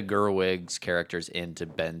 Greta Gerwig's character's into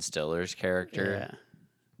Ben Stiller's character.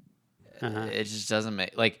 Yeah. Uh-huh. It just doesn't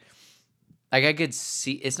make like I could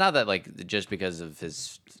see. It's not that like just because of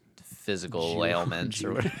his physical ailments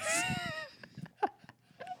or whatever.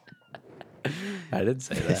 I didn't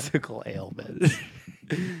say that. Physical ailments.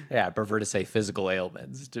 Yeah, I prefer to say physical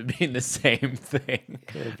ailments to mean the same thing.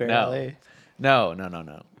 Apparently. No.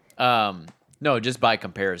 No, just by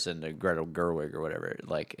comparison to Greta Gerwig or whatever.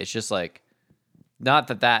 Like it's just like not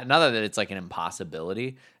that it's like an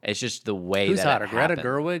impossibility. It's just the way Who's that hotter, it Greta happened.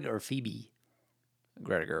 Gerwig or Phoebe?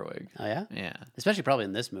 Greta Gerwig. Oh yeah. Yeah. Especially probably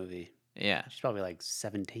in this movie. Yeah. She's probably like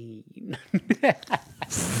 17.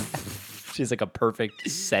 She's like a perfect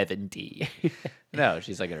 70. No,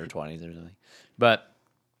 she's like in her 20s or something. But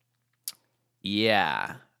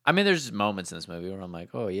yeah. I mean, there's moments in this movie where I'm like,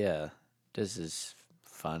 oh, yeah, this is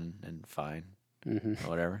fun and fine or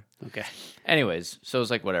whatever. Okay. Anyways, so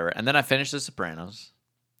it's like whatever. And then I finished The Sopranos.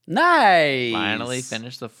 Nice. Finally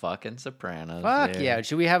finished the fucking Sopranos. Fuck dude. yeah.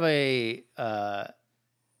 Should we have a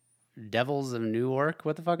Devils of Newark?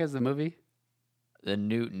 What the fuck is the movie? The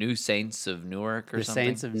new Saints of Newark or The something.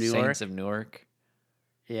 Saints of Newark? Saints of Newark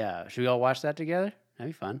Yeah. Should we all watch that together?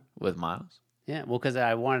 That'd be fun. with Miles. Yeah. Well, because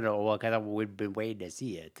I wanted to, because we've been waiting to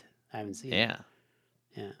see it. I haven't seen it. Yeah.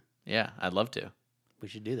 Yeah. Yeah, I'd love to. We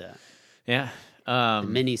should do that. Yeah. The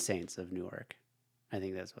Mini Saints of Newark. I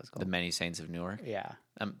think that's what it's The called. Many Saints of Newark. Yeah.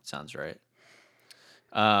 Sounds right.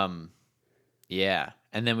 Yeah,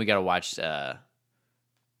 and then we gotta watch. Not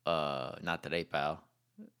today, pal.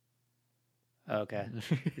 Okay.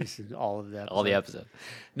 This is all of that. All the episodes.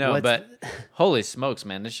 No, but holy smokes,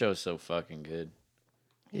 man, this show is so fucking good.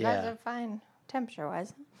 You guys are fine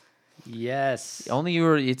temperature-wise. Yes. Only you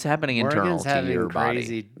were. It's happening internal Morgan's to having your body.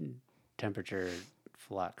 crazy temperature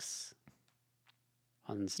flux.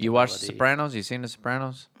 You watched The Instability. Sopranos? You seen The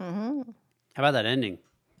Sopranos? Mm-hmm. How about that ending?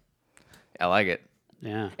 I like it.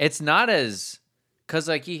 Yeah. It's not as because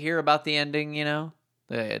like you hear about the ending,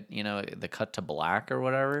 the cut to black or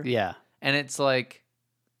whatever. Yeah. And it's like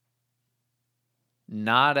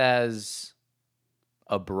not as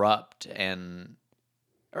abrupt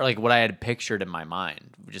or like what I had pictured in my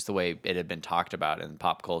mind, just the way it had been talked about in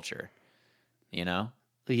pop culture,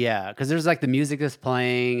 Yeah, because there's like the music that's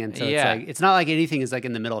playing, and so it's like it's not like anything is like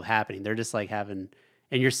in the middle of happening. They're just like having,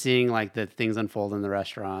 and you're seeing like the things unfold in the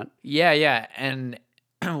restaurant. Yeah, and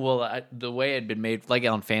well, the way it had been made, like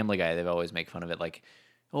on Family Guy, they've always make fun of it, like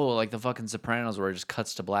like the fucking Sopranos, where it just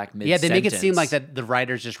cuts to black mid. Yeah, they make it seem like that the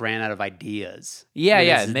writers just ran out of ideas. Yeah,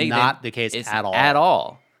 It's not the case at all. At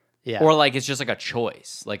all. Yeah, or like it's just like a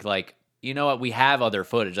choice, like you know what, we have other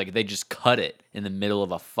footage, like they just cut it in the middle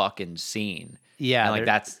of a fucking scene. Yeah, and like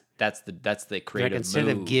that's the creative like instead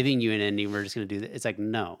move. of giving you an ending, we're just gonna do that. It's like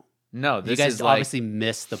no, this you guys is like, obviously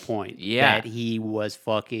missed the point. Yeah. that he was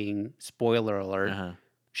fucking, spoiler alert,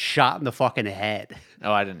 shot in the fucking head.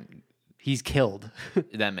 Oh, I didn't. He's killed,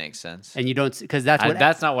 That makes sense. and you don't because that's what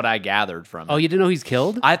that's not what I gathered from it. Oh, you didn't know he's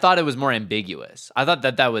killed? I thought it was more ambiguous. I thought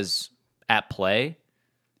that was at play.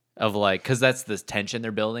 Of like, because that's the tension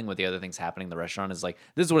they're building with the other things happening in the restaurant, is like,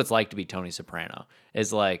 this is what it's like to be Tony Soprano.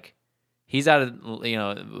 Is like, he's out of,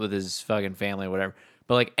 with his fucking family or whatever.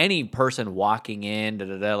 But like any person walking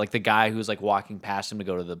in, like the guy who's like walking past him to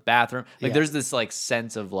go to the bathroom, like there's this like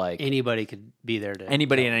sense of like Anybody could be there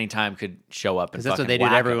anybody at any time could show up and because that's what fucking they did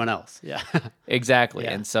to whack everyone him. else. Yeah, Exactly.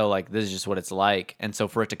 Yeah. And so like, this is just what it's like. And so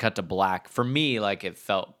for it to cut to black, for me, like it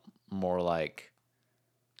felt more like,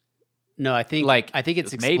 no, I think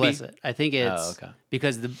it's maybe. explicit. I think it's okay.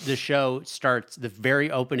 because the show starts, the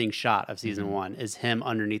very opening shot of season 1 is him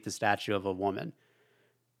underneath the statue of a woman.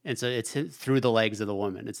 And so it's through the legs of the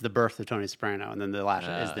woman. It's the birth of Tony Soprano, and then the last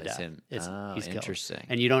is the it's death. him. He's killed. Interesting.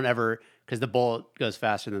 And you don't ever, because the bullet goes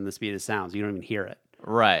faster than the speed of sound, so you don't even hear it.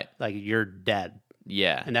 Right. Like you're dead.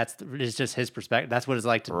 Yeah. And it's just his perspective. That's what it's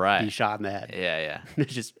like to be shot in the head. Yeah. It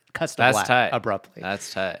just cuts to That's black tight. abruptly.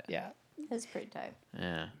 That's tight. Yeah. It's pretty tight.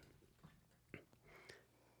 Yeah.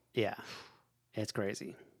 Yeah. It's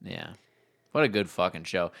crazy. Yeah. What a good fucking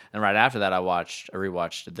show. And right after that, I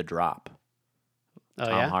rewatched The Drop. Oh,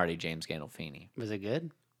 Tom yeah? Hardy, James Gandolfini. Was it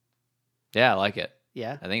good? Yeah, I like it.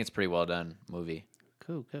 Yeah. I think it's a pretty well done movie.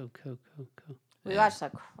 Cool. We watched The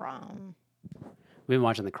Crown. We've been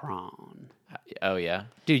watching The Crown. Oh, yeah?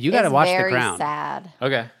 Dude, you got to It's watch The very Crown. sad.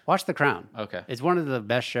 Okay. Watch The Crown. Okay. It's one of the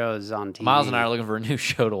best shows on TV. Miles and I are looking for a new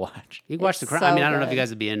show to watch. You can watch It's The Crown. so I mean, I don't know if you good. guys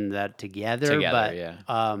would be in that together, Together, but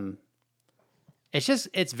yeah.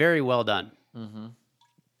 it's very well done. Mm-hmm.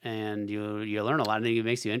 And you learn a lot, and it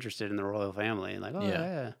makes you interested in the royal family. And like, oh,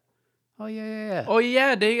 yeah. Oh, yeah. Oh,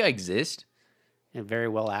 yeah, they exist. And very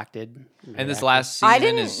well acted. And Very this acted. last season I is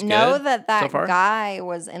didn't good know that so far? guy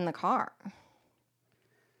was in the car.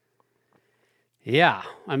 Yeah.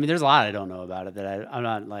 I mean, there's a lot I don't know about it that I'm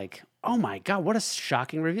not like, oh my God, what a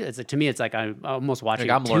shocking review. It's like, to me, it's like I'm almost watching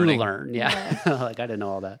Like, I'm it to learning. learn. Yeah. Like, I didn't know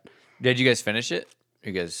all that. Did you guys finish it?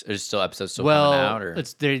 You guys, there's still episodes still coming out? Or?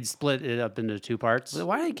 They split it up into 2 parts.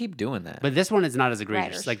 Why do they keep doing that? But this one is not as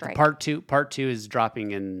egregious. Writer's Like strike. part two is dropping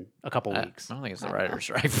in a couple weeks. I don't think it's the writer's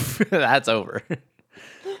strike. That's over.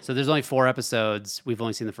 So there's only 4 episodes. We've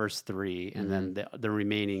only seen the first 3, and Mm-hmm. then the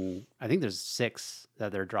remaining, I think there's 6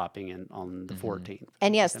 that they're dropping in on the Mm-hmm. 14th.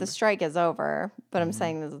 And yes, the strike is over, but Mm-hmm. I'm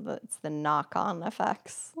saying it's the knock-on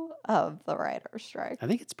effects of the writer's strike. I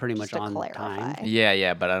think it's pretty much Just to on clarify. time.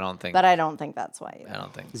 Yeah, but I don't think. But I don't think that's why. I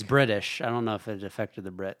don't think. It's British. I don't know if it affected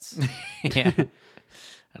the Brits, Yeah,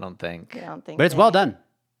 I don't think. I don't think. but it's they- well done.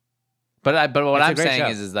 But what It's a I'm great saying show.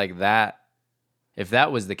 is like that. If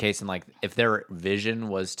that was the case, and like if their vision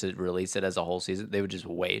was to release it as a whole season, they would just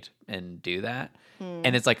wait and do that.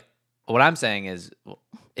 And it's like what I'm saying is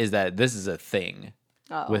that this is a thing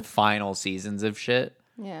Oh. with final seasons of shit.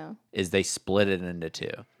 Yeah. Is they split it into 2.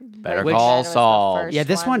 Better Which- Call That was the Saul, first Yeah,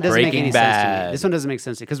 this one one that- doesn't make Breaking any sense to me. Bad. This one doesn't make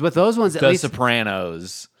sense to me because with those ones, at The least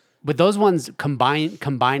Sopranos. with those ones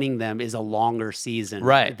combining them is a longer season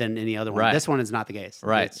Right. than any other one. Right. This one is not the case.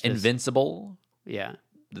 Right, It's just- Invincible. Yeah.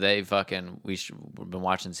 we've been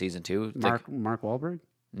watching season 2. Mark Wahlberg.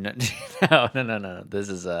 No. This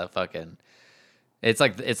is a fucking. It's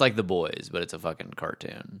like The Boys, but it's a fucking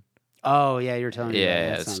cartoon. Oh yeah, you're telling me.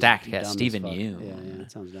 Yeah, that. That Stacked sounds Cast, dumb as Stephen fuck. Yeun. Yeah,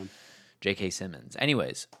 it sounds dumb. J.K. Simmons.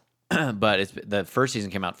 Anyways, but the first season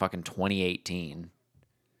came out fucking 2018,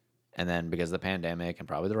 and then because of the pandemic and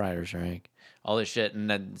probably the writer's strike, all this shit, and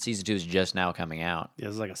then season 2 is just now coming out. Yeah,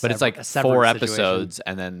 it's like But it's like a 4 severance episodes,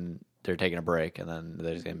 and then they're taking a break, and then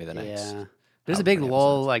there's gonna be the next. Yeah, there's a however big many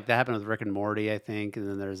lull episodes. like that happened with Rick and Morty, I think, and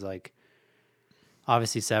then there's like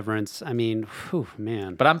obviously Severance. I mean, whew,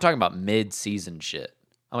 man. But I'm talking about mid-season shit.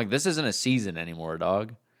 I'm like, this isn't a season anymore,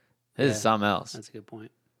 dog. This is something else. That's a good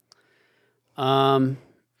point.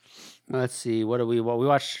 Let's see. What we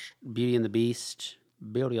watched? Beauty and the Beast.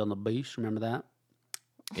 Beauty and the Beast. Remember that?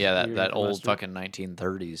 Yeah, You're that the old master. fucking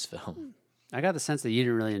 1930s film. I got the sense that you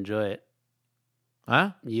didn't really enjoy it.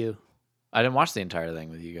 Huh? You, I didn't watch the entire thing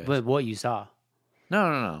with you guys. but what you saw,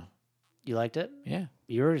 No. you liked it. Yeah.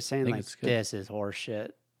 You were saying think like it's good. this is horse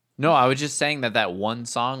shit. No, I was just saying that one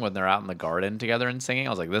song when they're out in the garden together and singing, I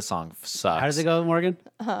was like, this song sucks. How does it go, Morgan?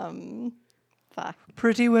 Fuck.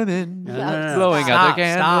 Pretty women No. blowing out the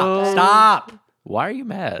candles. Stop. Why are you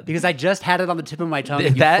mad? Because I just had it on the tip of my tongue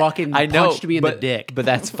and you That- fucking I know, punched me in the dick. But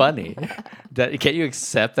that's funny. Can't you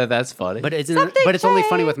accept that that's funny? But it's only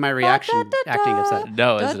funny with my reaction acting upset.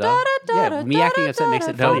 no, is it not? Yeah, me acting upset makes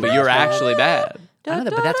it No, funny. but you're actually bad. I know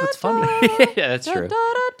that, but that's what's funny. Yeah, that's true.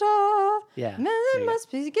 Yeah. Man, There you go.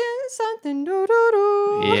 must be getting something. Do, do,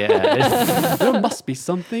 do. Yeah. There must be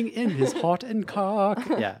something in his heart and cock.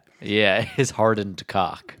 Yeah. Yeah, his hardened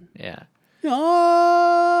cock. Yeah.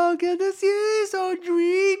 Oh, goodness, he's so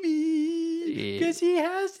dreamy. Yeah. Because he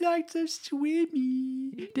has lots of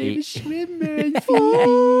swimmy. David Schwimmer and He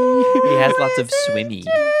Phoebe. has lots of swimmy.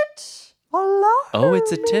 Oh,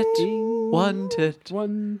 it's a tit. One tit.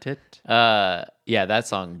 One tit. Yeah, that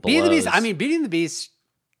song blows. Beauty and the Beast. I mean, Beauty and the Beast,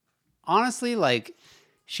 honestly, like,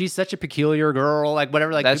 she's such a peculiar girl. Like,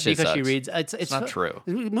 whatever, like, That shit because she sucks. reads. It's not true.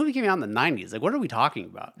 The movie came out in the 90s. Like, what are we talking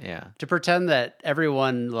about? Yeah. To pretend that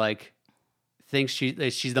everyone, like, thinks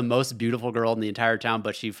she's the most beautiful girl in the entire town,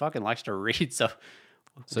 but she fucking likes to read. So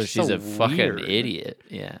she's a fucking weird. idiot.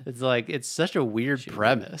 Yeah. It's like, it's such a weird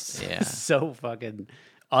premise. Yeah. It's so fucking,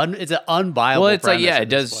 it's an unviable Well, it's like, premise yeah, at it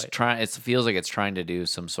this does point. try. It feels like it's trying to do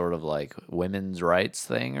some sort of like women's rights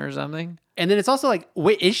thing or something. And then it's also like,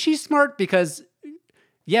 wait, is she smart? Because,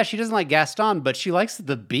 yeah, she doesn't like Gaston, but she likes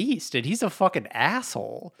the Beast, and he's a fucking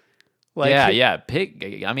asshole. Like, yeah.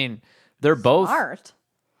 Pig. I mean, they're both. Smart.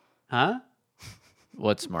 Huh?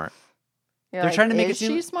 What's smart? You're They're like, trying to make it is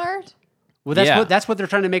seem- she smart? Well, that's Yeah. that's what they're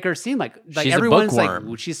trying to make her seem like. Like She's a everyone's like, bookworm.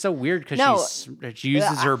 well, she's so weird because No. she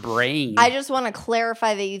uses her brain. I just want to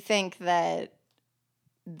clarify that you think that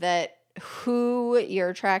who you're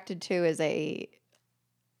attracted to is a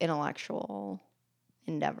intellectual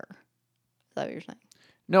endeavor. Is that what you're saying?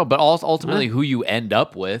 No, but ultimately, who you end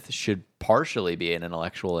up with should partially be an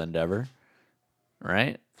intellectual endeavor,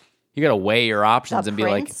 right? You got to weigh your options The and be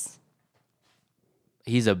like, prince?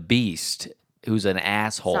 he's a beast who's an It's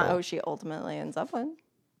asshole. not who she ultimately ends up with.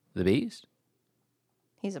 The beast?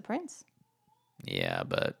 He's a prince. Yeah,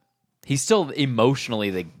 but he's still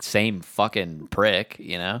emotionally the same fucking prick,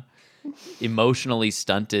 you know? Emotionally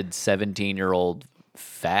stunted 17-year-old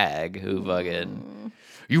fag who fucking,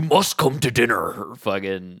 you must come to dinner.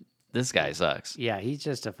 Fucking, this guy sucks. yeah, he's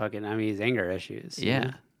just a fucking. I mean, he's anger issues. you Yeah.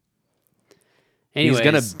 know? He's Anyways,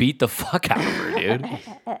 gonna beat the fuck out of her,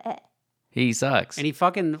 dude. He sucks. and he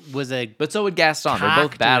fucking was a. But so would Gaston. They're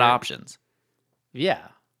both Cocked bad her. options. Yeah,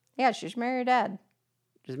 Yeah, she should marry her dad.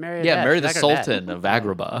 just marry. Yeah, dad. marry She's the like her dad. Sultan of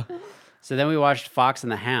Agrabah. So then we watched Fox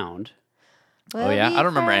and the Hound. We'll yeah? be I don't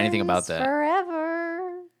remember anything about friends that.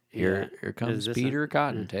 Forever. Here Is comes this Peter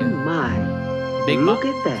Cottontail. My, Big look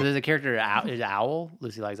Mom. at that. So there's a character, is Owl.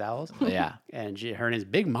 Lucy likes owls. Yeah. And her name is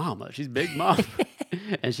Big Mama. She's Big Mom.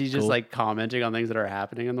 And she's just Cool. like commenting on things that are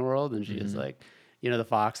happening in the world. And she's like, you know, the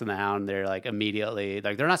fox and the hound, they're like immediately,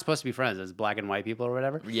 like, they're not supposed to be friends as black and white people or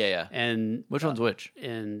whatever. Yeah. And Which one's which?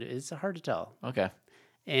 And it's hard to tell. Okay.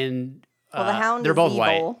 And Well, the hound they're is both evil.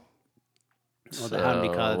 white. Well, the hound So,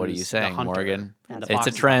 becomes what are you the saying, hunter, Morgan? and the It's fox a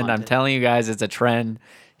is the trend. I'm hunted. telling you guys, it's a trend.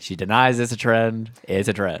 She denies it's a trend. It's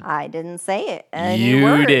a trend. I didn't say it. Any You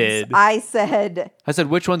words. did. I said I said,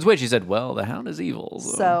 which one's which? He said, well, the hound is evil.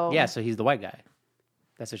 so. Yeah, so he's the white guy.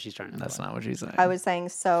 That's what she's trying to That's imply. not what she's saying. I was saying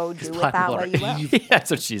so. Do with black that people what are you will. evil. That's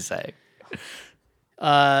what she's saying.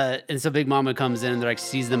 And so Big Mama comes in and they're like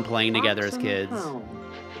sees them playing together as kids.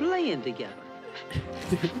 Playing together.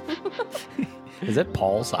 Is that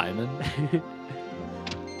Paul Simon?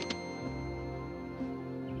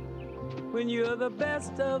 when you're the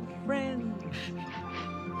best of friends.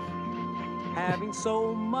 Having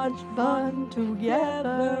so much fun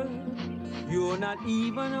together. You're not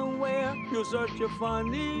even aware you're such a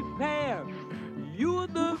funny pair. You're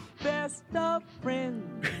the best of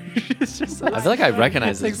friends. It's just I feel like I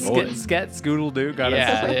recognize it's his like voice. Sket Scoodle Doo kind of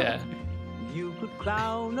Yeah, thing. yeah. You could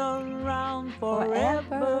clown around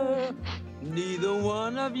forever. Neither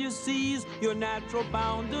one of you sees your natural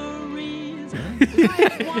boundaries.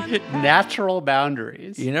 Like one Natural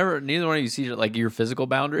boundaries. Neither one of you see like your physical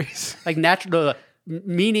boundaries. Like natural,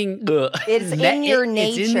 meaning It's in your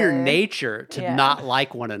It's in your nature. nature to Yeah. not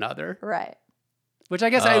like one another. Right. Which I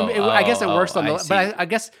guess I guess it works on the. But I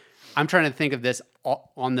guess I'm trying to think of this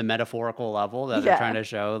on the metaphorical level that they're Yeah. trying to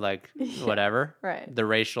show, like whatever, Right. the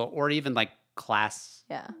racial or even like class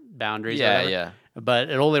Yeah. boundaries. or Yeah, whatever. yeah. But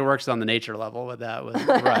it only works on the nature level with that.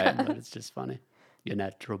 Right. But it's just funny. Your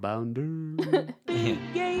natural boundary.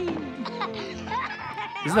 game.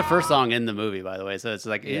 This is the first song in the movie, by the way. So it's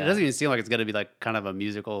like it doesn't even seem like it's gonna be like kind of a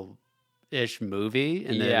musical-ish movie,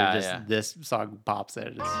 and then Yeah, just yeah. this song pops in.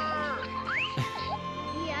 It's, Yeah,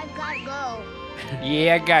 I gotta go.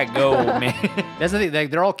 Yeah, I gotta go, man. that's the thing.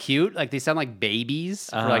 Like, they're all cute. Like they sound like babies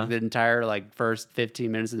for Uh-huh. like the entire like first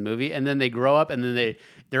 15 minutes of the movie, and then they grow up, and then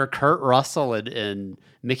they're Kurt Russell and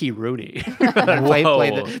Mickey Rooney play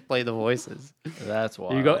the voices. That's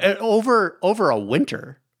why. You go and over a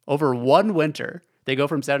winter, over one winter, they go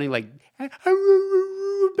from sounding like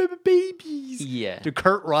babies Yeah. to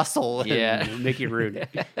Kurt Russell and Yeah. Mickey Rooney.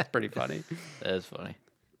 It's pretty funny. That's funny.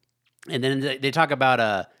 And then they talk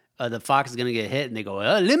about the fox is gonna get hit, and they go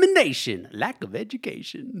elimination, lack of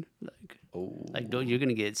education. You're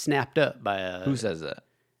gonna get snapped up by a. Who says that?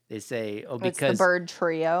 They say It's the because bird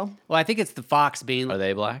trio. well, I think it's the fox being Are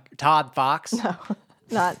they black? Todd Fox.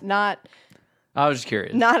 Not I was just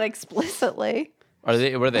curious. not explicitly. Are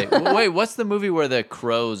they? Were they? Wait, what's the movie where the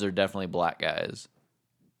crows are definitely black guys?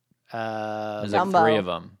 There's like Dumbo. 3 of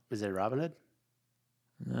them. Is it Robin Hood?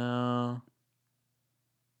 No.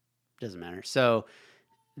 Doesn't matter. So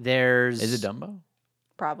there's Is it Dumbo?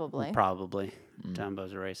 Probably. Probably.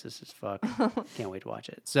 Dumbo's a racist as fuck. Can't wait to watch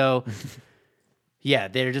it. So, yeah,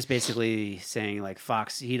 they're just basically saying, like,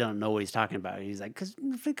 Fox, he don't know what he's talking about. He's like, because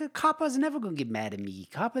Copper's never going to get mad at me.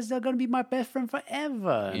 Copper's going to be my best friend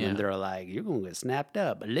forever. And Yeah. then they're like, you're going to get snapped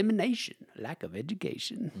up. Elimination. Lack of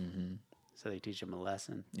education. So they teach him a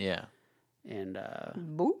lesson. Yeah. And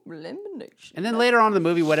Boop, elimination. and then later on in the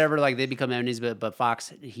movie, whatever, like, they become enemies, but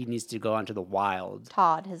Fox, he needs to go onto the wild.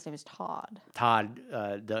 Todd. His name is Todd. Todd,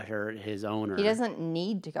 his owner. He doesn't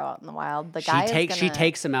need to go out in the wild. The She guy she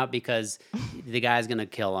takes him out because the guy's gonna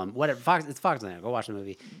kill him. Whatever. It's Foxland. Go watch the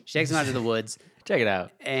movie. She takes him out to the woods, Check it out.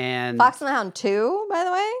 and Fox and the Hound 2, by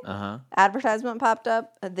the way. Uh-huh. Advertisement popped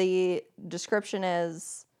up. The description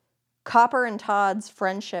is Copper and Todd's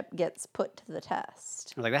friendship gets put to the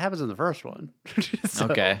test. like that happens in the first one. So-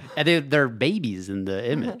 Okay. and they're babies in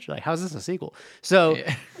the image. Like, how's this a sequel? So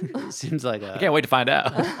Yeah. it seems like I can't wait to find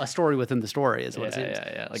out. a story within the story is what yeah, it seems.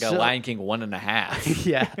 yeah, yeah. Like So- a Lion King 1.5.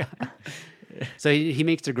 Yeah. So he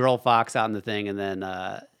meets a girl fox out in the thing, and then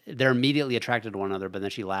they're immediately attracted to one another. But then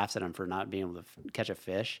she laughs at him for not being able to catch a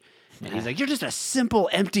fish, and he's like, "You're just a simple,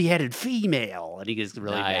 empty-headed female," and he gets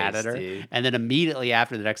really mad Nice, at her. dude. And then immediately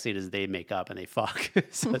after, the next scene is they make up and they fuck.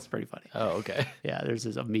 So that's pretty funny. Oh, okay. Yeah, there's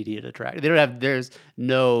this immediate attraction. They don't have. There's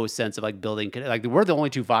no sense of like building. Like we're the only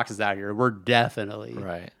two foxes out here. We're definitely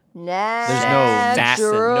Right. Natural no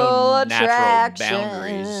natural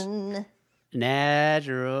attraction.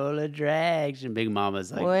 natural attraction. Big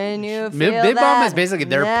Mama's like When you Big feel Mama is that basically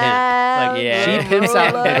their pimp. Like, yeah. she pimps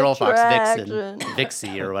out natural Big Girl Fox Vixen, attraction.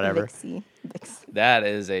 Vixie or whatever. Vixie. That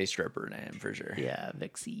is a stripper name for sure. Yeah,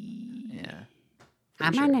 Vixie. Yeah.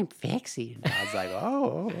 My name's Vixie. And I was like,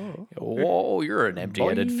 oh. Whoa, you're an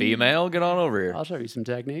empty-headed Boy. female. Get on over here. I'll show you some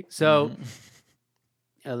technique. So,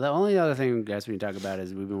 the only other thing I guess we can talk about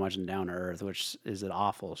is we've been watching Down to Earth, which is an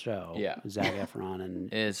awful show. Yeah. Zac Efron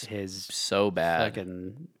and It's his so bad.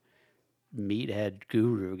 fucking meathead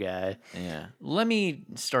guru guy. Yeah. Let me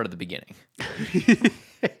start at the beginning.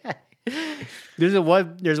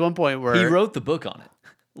 There's one point where He wrote the book on it.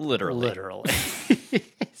 Literally.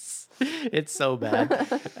 it's so bad.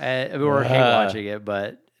 We're hate watching it,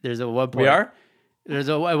 but there's a one point. We are? There's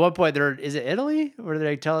at one point there is it Italy where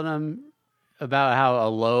they're telling them about how a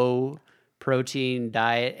low protein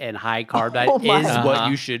diet and high carb diet my- is Uh-huh. what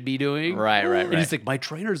you should be doing. Right, right, And he's right. like, my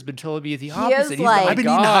trainer's been telling me the is opposite. He's like- I've been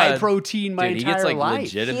eating high God. protein my Dude, he entire gets like life.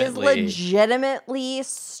 He is legitimately. legitimately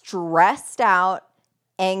stressed out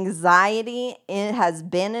anxiety has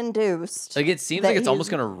been induced. Like, it seems that like it's he's- almost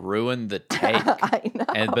gonna ruin the take. I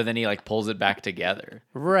know. But then he like pulls it back together.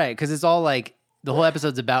 Right, because it's all like the whole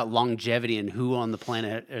episode's about longevity and who on the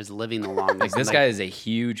planet is living the longest. Like, this guy is a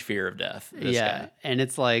huge fear of death. This guy. And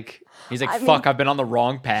it's like He's like, I fuck, mean, I've been on the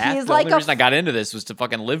wrong path. he's The like only a reason I got into this was to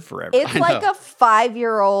fucking live forever. It's I like know. a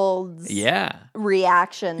 5-year-old's Yeah.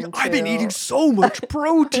 reaction. I've been to- eating so much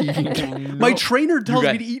protein. My trainer tells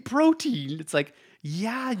got- me to eat protein. It's like,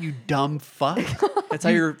 yeah, you dumb fuck. That's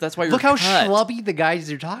why you're Look how cut. schlubby the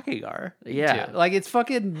guys you're talking are. Yeah. to. Like, it's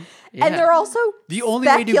fucking. And they're also The only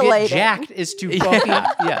way to get speculating. jacked is to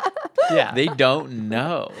fucking. Yeah. They don't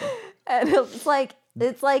know. And it's like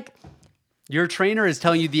Your trainer is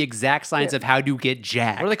telling you the exact science of how to get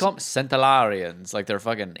jacked. What do they call them? Centenarians. Like they're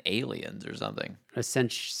fucking aliens or something.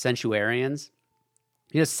 Centuarians?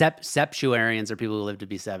 You know, septuarians are people who live to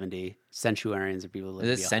be 70. Centuarians are people who live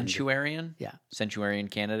Is to it be 100. centurion? Yeah. Centurion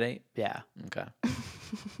candidate? Yeah. Okay.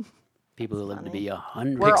 People who live to be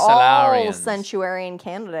 100. we're all Pixelarians. centurion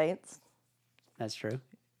candidates. That's true.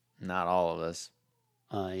 Not all of us.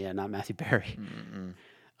 Yeah, not Matthew Perry.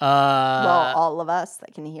 Well, all of us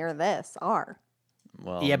that can hear this are.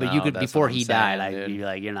 Well, Yeah, but no, you could, that's before what I'm he saying, died, dude. I'd be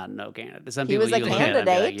like, you're not no candidate. Some He people was a you look at and be like,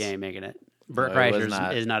 candidate. you ain't making it. Burt No, he was Kreischer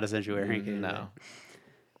not. is not a centurion candidate. No.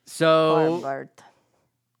 So, Poor Bert.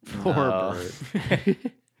 poor No. Burt.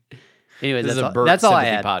 Anyways, This is that's a all, Burt that's all I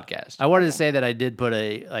sympathy had. podcast. I wanted to say that I did put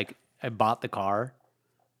I bought the car.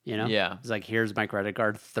 You know? Yeah. It's like, here's my credit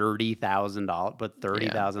card, $30,000. Put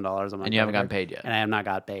 $30,000 on my And you haven't credit gotten card, paid yet. And I have not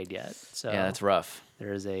got paid yet. So Yeah, that's rough.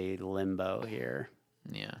 there is a limbo here.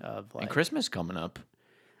 Yeah. Of like, And Christmas coming up.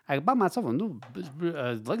 I bought myself a new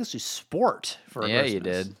Legacy Sport for Yeah, Christmas. you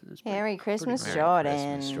did. It's pretty- Merry Christmas, Merry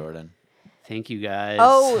Jordan. Christmas, Jordan. Thank you guys.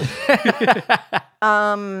 Oh,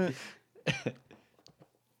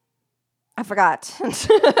 I forgot. All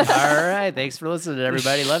right. Thanks for listening,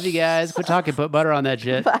 everybody. Love you guys. Quit talking. Put butter on that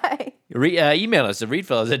shit. Bye. Email us at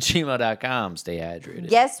readfellas@gmail.com. Stay hydrated.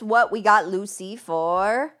 Guess what we got Lucy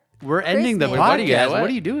for? We're ending the Christmas. podcast. What do you got? What What?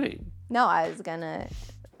 are you doing? No, I was gonna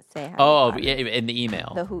say hi. Oh, yeah, in the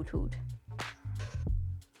email. The hoot hoot.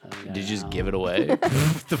 Did you just give it away? What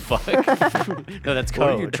the fuck? No, that's What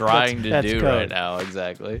code. are you trying to That's do code. right now?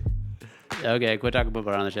 Exactly. Okay, quit talking. Put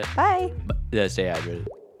butter on the shit. Bye. Yeah, stay hydrated.